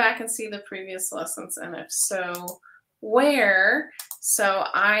 Can I go back and see the previous lessons? And if so, where? So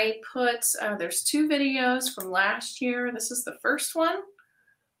I put, there's 2 videos from last year. This is the first one,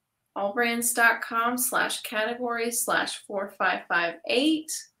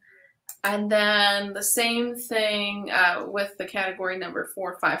 allbrands.com/category/4558. And then the same thing with the category number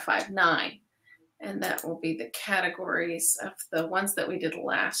 4559. And that will be the categories of the ones that we did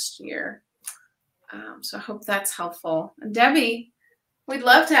last year. So I hope that's helpful. And Debbie, we'd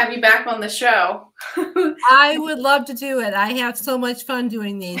love to have you back on the show. I would love to do it. I have so much fun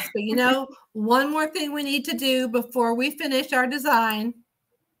doing these. But you know, one more thing we need to do before we finish our design.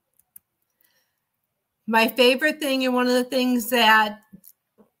 My favorite thing, and one of the things that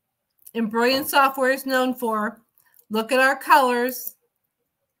Embrilliance software is known for, look at our colors.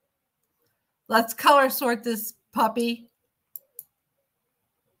 Let's color sort this puppy.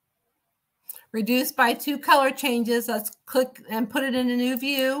 Reduce by 2 color changes. Let's click and put it in a new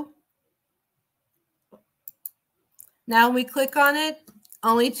view. Now we click on it,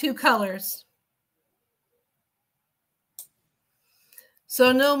 only 2 colors.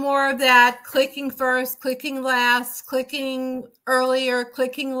 So no more of that clicking first, clicking last, clicking earlier,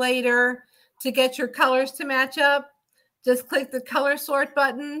 clicking later to get your colors to match up. Just click the color sort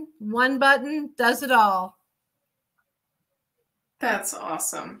button. One button does it all. That's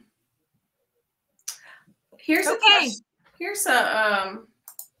awesome. Here's a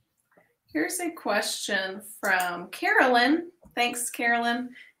question from Carolyn. Thanks,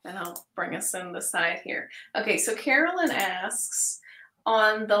 Carolyn. And I'll bring us in the side here. Okay, so Carolyn asks,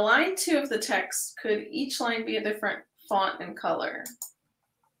 on the line 2 of the text, could each line be a different font and color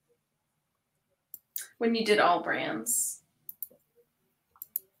when you did all brands?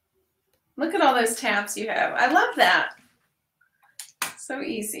 Look at all those tabs you have. I love that. So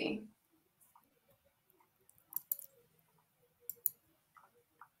easy.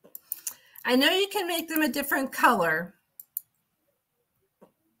 I know you can make them a different color.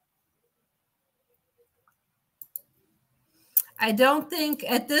 I don't think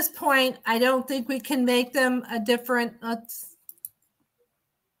at this point, I don't think we can make them a different,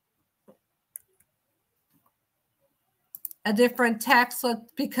 a different text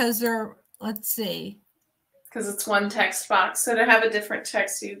because they're, let's see. Because it's one text box. So to have a different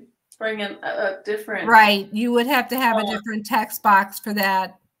text, you bring in a different. Right. You would have to have a different text box for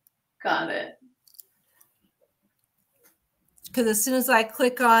that. Got it. Because as soon as I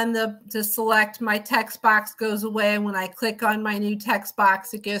click on to select, my text box goes away. And when I click on my new text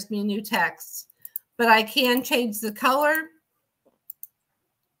box, it gives me new text. But I can change the color.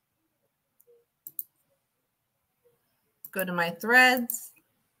 Go to my threads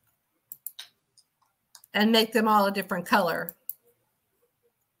and make them all a different color.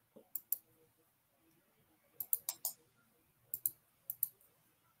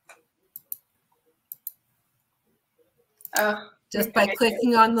 Oh, just by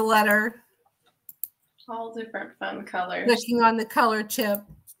clicking on the letter. All different fun colors. Clicking on the color chip.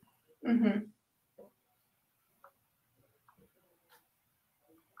 Mm-hmm.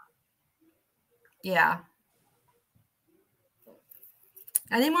 Yeah.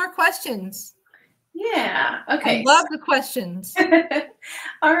 Any more questions? Yeah. Okay. I love the questions.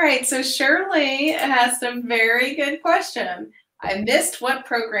 All right. So Shirley has a very good question. I missed what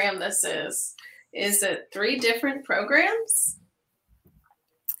program this is. Is it 3 different programs?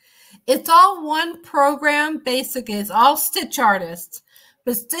 It's all one program. Basically, it's all StitchArtist.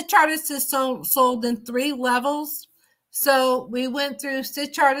 But StitchArtist is sold in 3 levels. So we went through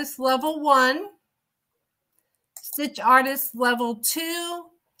StitchArtist level 1, StitchArtist level 2,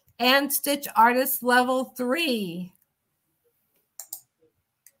 and StitchArtist level 3.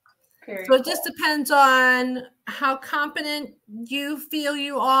 Very so it cool. just depends on how competent you feel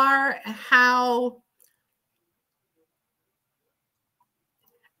you are, how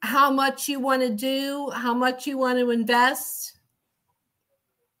much you want to do, how much you want to invest,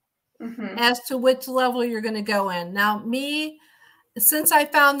 as to which level you're going to go in. Now, me, since I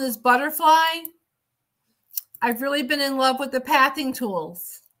found this butterfly, I've really been in love with the pathing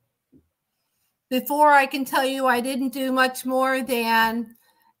tools. Before, I can tell you I didn't do much more than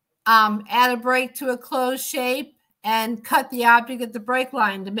add a break to a closed shape and cut the object at the break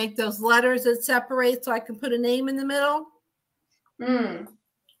line to make those letters that separate so I can put a name in the middle.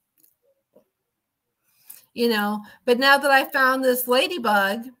 You know, but now that I found this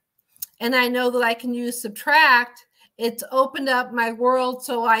ladybug and I know that I can use subtract, it's opened up my world.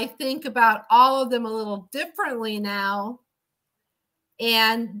 So I think about all of them a little differently now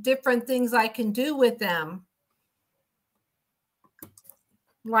and different things I can do with them.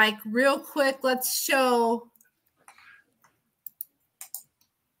 Like real quick, let's show.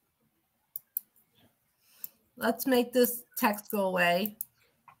 Let's make this text go away.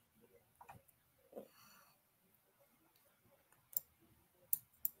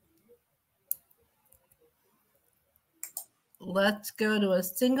 Let's go to a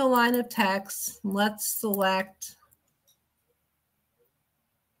single line of text. Let's select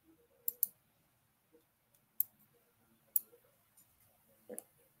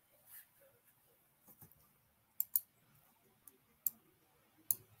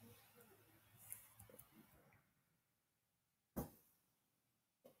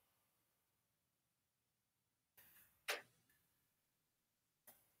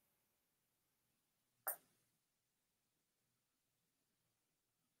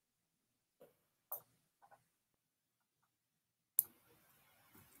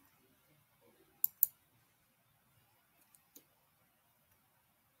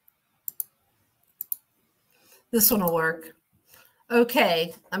this one will work.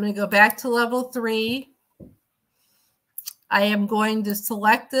 Okay, I'm going to go back to level 3. I am going to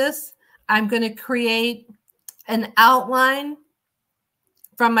select this. I'm going to create an outline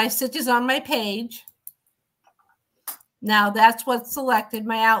from my stitches on my page. Now that's what's selected,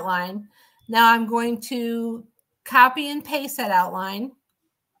 my outline. Now I'm going to copy and paste that outline.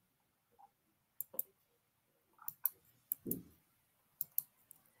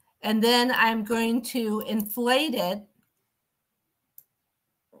 And then I'm going to inflate it.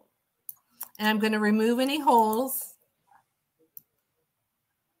 And I'm going to remove any holes.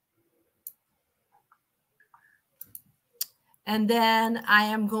 And then I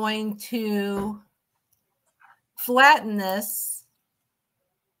am going to flatten this.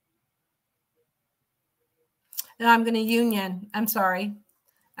 And I'm going to union. I'm sorry.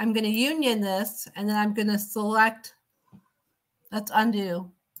 I'm going to union this. And then I'm going to select. Let's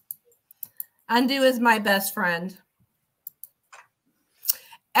undo. Undo is my best friend.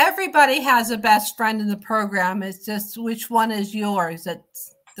 Everybody has a best friend in the program. It's just which one is yours?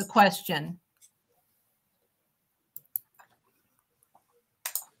 That's the question.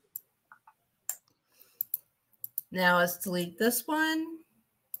 Now let's delete this one.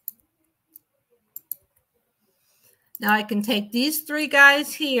 Now I can take these 3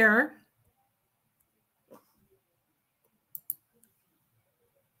 guys here.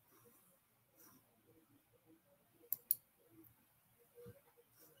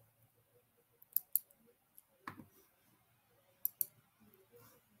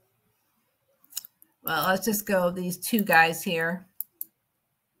 Well, let's just go these 2 guys here.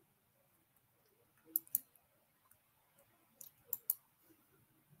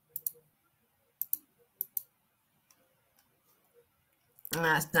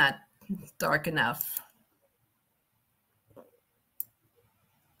 That's not dark enough.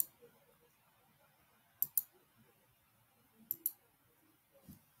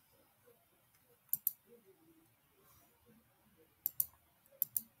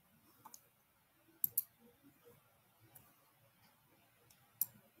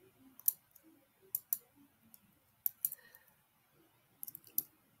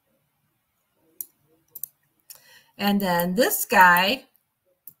 And then this guy,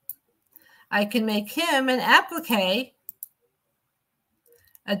 I can make him an applique,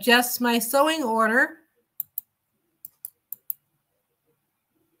 adjust my sewing order,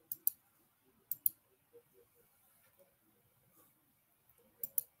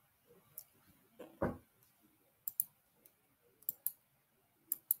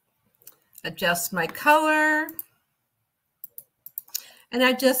 adjust my color, and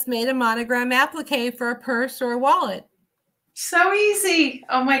I just made a monogram applique for a purse or a wallet. So easy.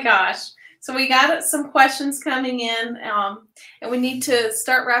 Oh my gosh. So we got some questions coming in, and we need to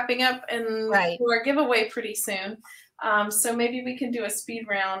start wrapping up and do our giveaway pretty soon. So maybe we can do a speed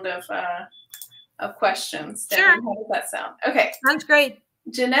round of questions. Sure. How does that sound? Okay. Sounds great.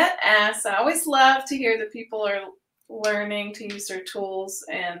 Jeanette asks, I always love to hear that people are learning to use their tools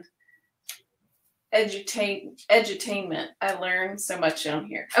and edutainment. I learned so much on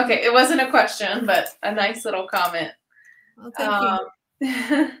here. Okay, it wasn't a question, but a nice little comment. Well, thank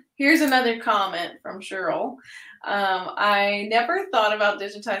you. Here's another comment from Cheryl. I never thought about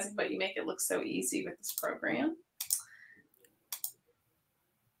digitizing, but you make it look so easy with this program.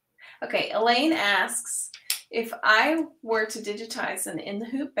 Okay, Elaine asks, if I were to digitize an in the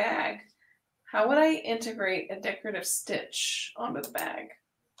hoop bag, how would I integrate a decorative stitch onto the bag?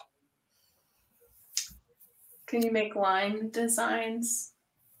 Can you make line designs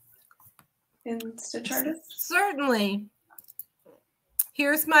in StitchArtist? Certainly.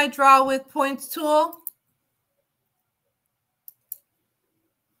 Here's my draw with points tool.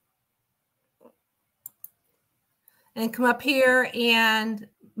 And come up here and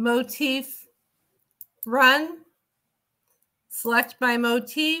motif run. Select my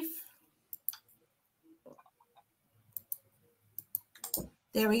motif.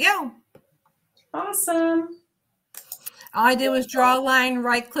 There we go. Awesome. All I did was draw a line,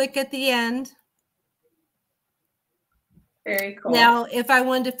 right click at the end. Very cool. Now, if I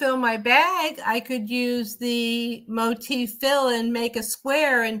wanted to fill my bag, I could use the motif fill and make a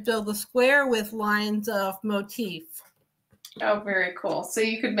square and fill the square with lines of motif. Oh, very cool. So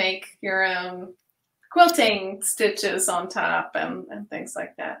you could make your own quilting stitches on top and things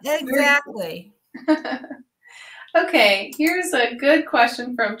like that. Exactly. Okay, here's a good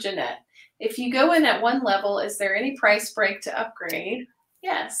question from Jeanette. If you go in at one level, is there any price break to upgrade?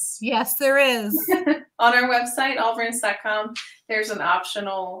 Yes. Yes, there is. On our website, allbrands.com, there's an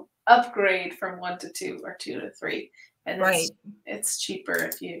optional upgrade from 1 to 2 or 2 to 3. And it's cheaper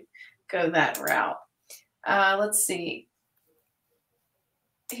if you go that route. Let's see.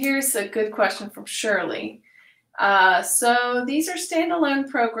 Here's a good question from Shirley. So these are standalone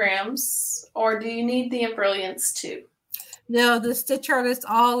programs, or do you need the Embrilliance too? No, the StitchArtist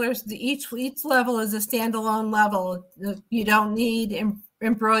each level is a standalone level. You don't need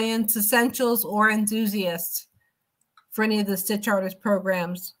Embrilliance Essentials or Enthusiast for any of the StitchArtist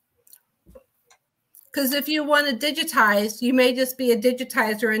programs. Because if you want to digitize, you may just be a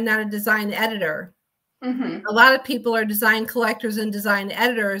digitizer and not a design editor. Mm-hmm. A lot of people are design collectors and design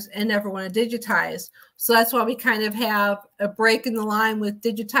editors and never want to digitize. So that's why we kind of have a break in the line with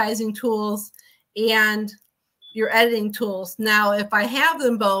digitizing tools and your editing tools. Now, if I have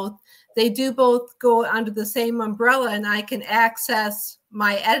them both, they do both go under the same umbrella, and I can access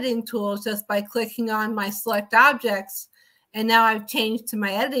my editing tools just by clicking on my select objects. And now I've changed to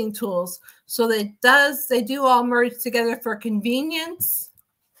my editing tools. So they do all merge together for convenience,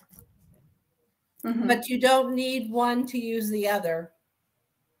 but you don't need one to use the other.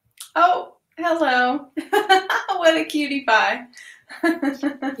 Oh, hello. What a cutie pie.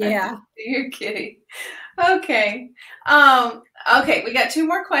 Yeah. You're kidding. Okay. Okay, we got 2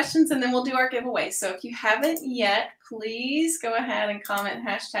 more questions and then we'll do our giveaway. So if you haven't yet, please go ahead and comment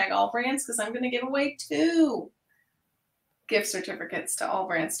 #AllBrands because I'm going to give away 2 gift certificates to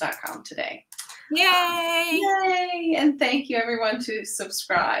allbrands.com today. Yay! Yay! And thank you everyone who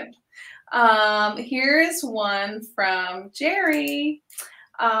subscribed. Here is one from Jerry.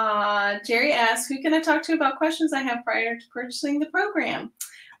 Jerry asks, who can I talk to about questions I have prior to purchasing the program?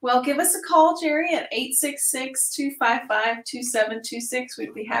 Well, give us a call, Jerry, at 866-255-2726.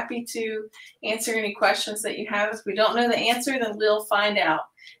 We'd be happy to answer any questions that you have. If we don't know the answer, then we'll find out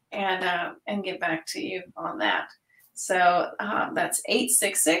and get back to you on that. So that's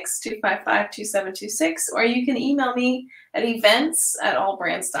 866-255-2726, or you can email me at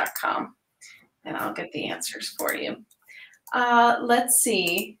events@allbrands.com, and I'll get the answers for you. Let's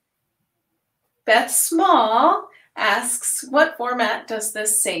see. Beth Small asks, what format does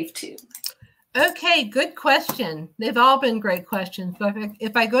this save to? Okay, good question. They've all been great questions. But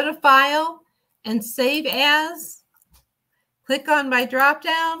if I go to File and Save As, click on my drop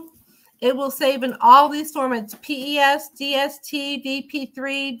down, It will save in all these formats: PES, DST,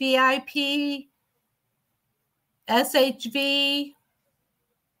 VP3, VIP, SHV,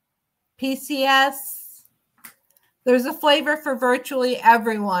 PCS. There's a flavor for virtually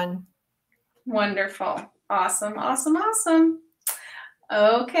everyone. Wonderful. Awesome, awesome, awesome.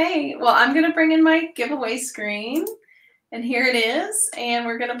 Okay, well, I'm going to bring in my giveaway screen, and here it is, and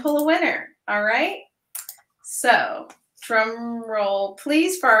we're going to pull a winner. All right, so drum roll,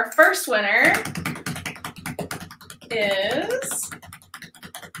 please, for our first winner is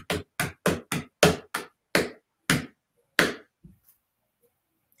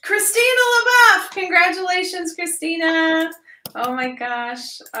Christina LaBeouf. Congratulations, Christina. Oh my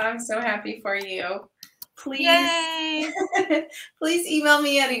gosh, I'm so happy for you. Please, Yay. Please email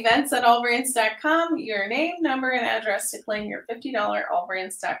me at events@allbrands.com, your name, number, and address to claim your $50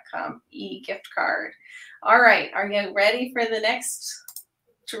 AllBrands.com e-gift card. All right, are you ready for the next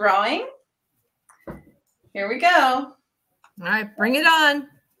drawing? Here we go. All right, bring it on.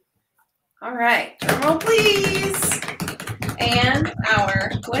 All right, drum roll, please. And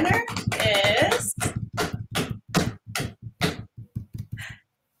our winner is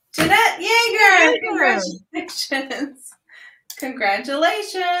Jeanette Yeager. Congratulations.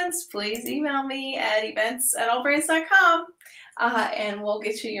 Congratulations. Please email me at events@allbrands.com and we'll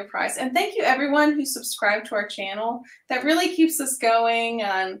get you your prize. And thank you everyone who subscribed to our channel. That really keeps us going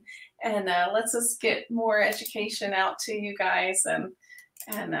and lets us get more education out to you guys. And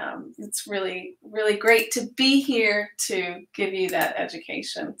it's really, really great to be here to give you that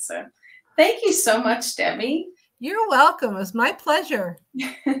education. So thank you so much, Debbie. You're welcome. It was my pleasure.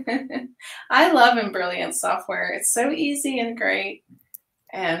 I love Embrilliance software. It's so easy and great.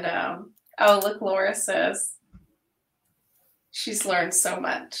 And oh, look, Laura says she's learned so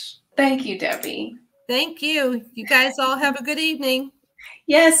much. Thank you, Debbie. Thank you. You guys all have a good evening.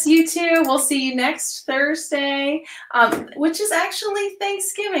 Yes, you too. We'll see you next Thursday, which is actually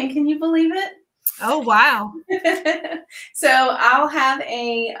Thanksgiving. Can you believe it? Oh, wow. So I'll have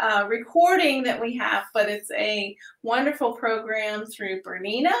a recording that we have, but it's a wonderful program through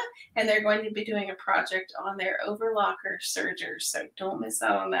Bernina, and they're going to be doing a project on their overlocker sergers. So don't miss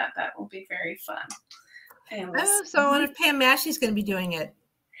out on that. That will be very fun. And So I wonder if Pam Massey's going to be doing it.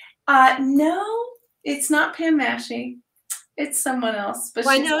 No, it's not Pam Massey. It's someone else. But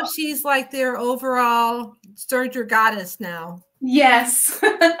well, I know she's like their overall serger goddess now. Yes.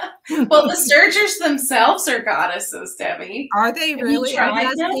 Well, the sergers themselves are goddesses, Debbie. Are they really? I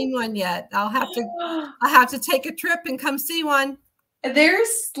haven't seen one yet. I'll have to take a trip and come see one.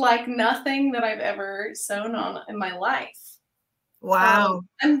 There's like nothing that I've ever sewn on in my life. Wow.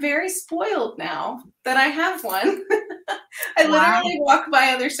 I'm very spoiled now that I have one. I literally walk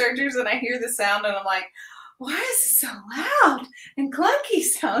by other sergers and I hear the sound and I'm like, why is it so loud and clunky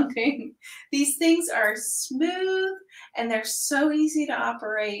sounding? These things are smooth and they're so easy to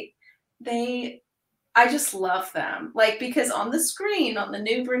operate. I just love them. Like, because on the screen, on the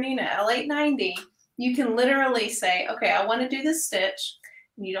new Bernina L890, you can literally say, okay, I want to do this stitch.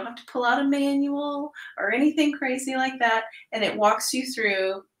 And you don't have to pull out a manual or anything crazy like that. And it walks you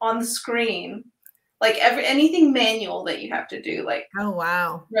through on the screen. Like anything manual that you have to do, like oh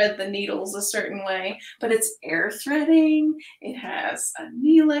wow, thread the needles a certain way, but it's air threading. It has a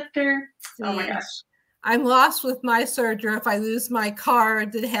knee lifter. Oh my gosh. I'm lost with my serger if I lose my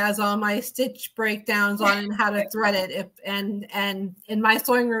card that has all my stitch breakdowns on and how to thread it. And in my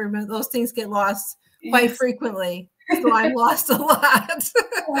sewing room, those things get lost quite frequently. So I'm lost a lot.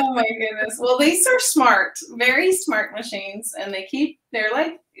 Oh my goodness. Well, these are smart, very smart machines, and they're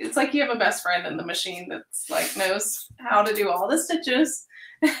like, it's like you have a best friend in the machine that's like knows how to do all the stitches.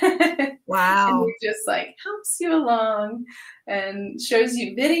 Wow. And it just like helps you along and shows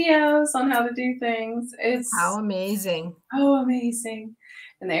you videos on how to do things. It's how amazing. Oh, amazing.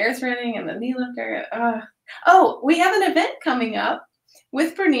 And the air threading and the knee lifter. Oh, we have an event coming up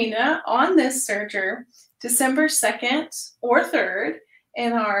with Bernina on this serger, December 2nd or 3rd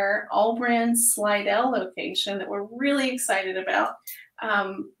in our AllBrands Slidell location that we're really excited about.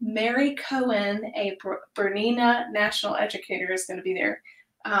 Mary Cohen, a Bernina national educator, is going to be there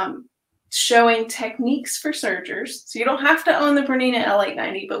showing techniques for sergers. So you don't have to own the Bernina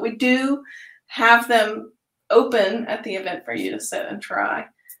L890, but we do have them open at the event for you to sit and try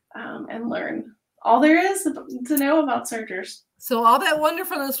and learn all there is to know about sergers. So all that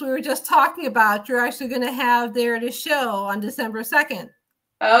wonderfulness we were just talking about, you're actually going to have there to show on December 2nd.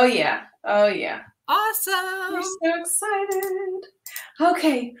 Oh, yeah. Oh, yeah. Awesome. We're so excited.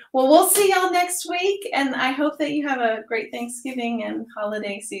 Okay. Well, we'll see y'all next week. And I hope that you have a great Thanksgiving and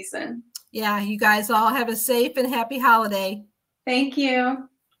holiday season. Yeah. You guys all have a safe and happy holiday. Thank you.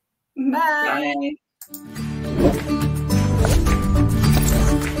 Bye. Bye.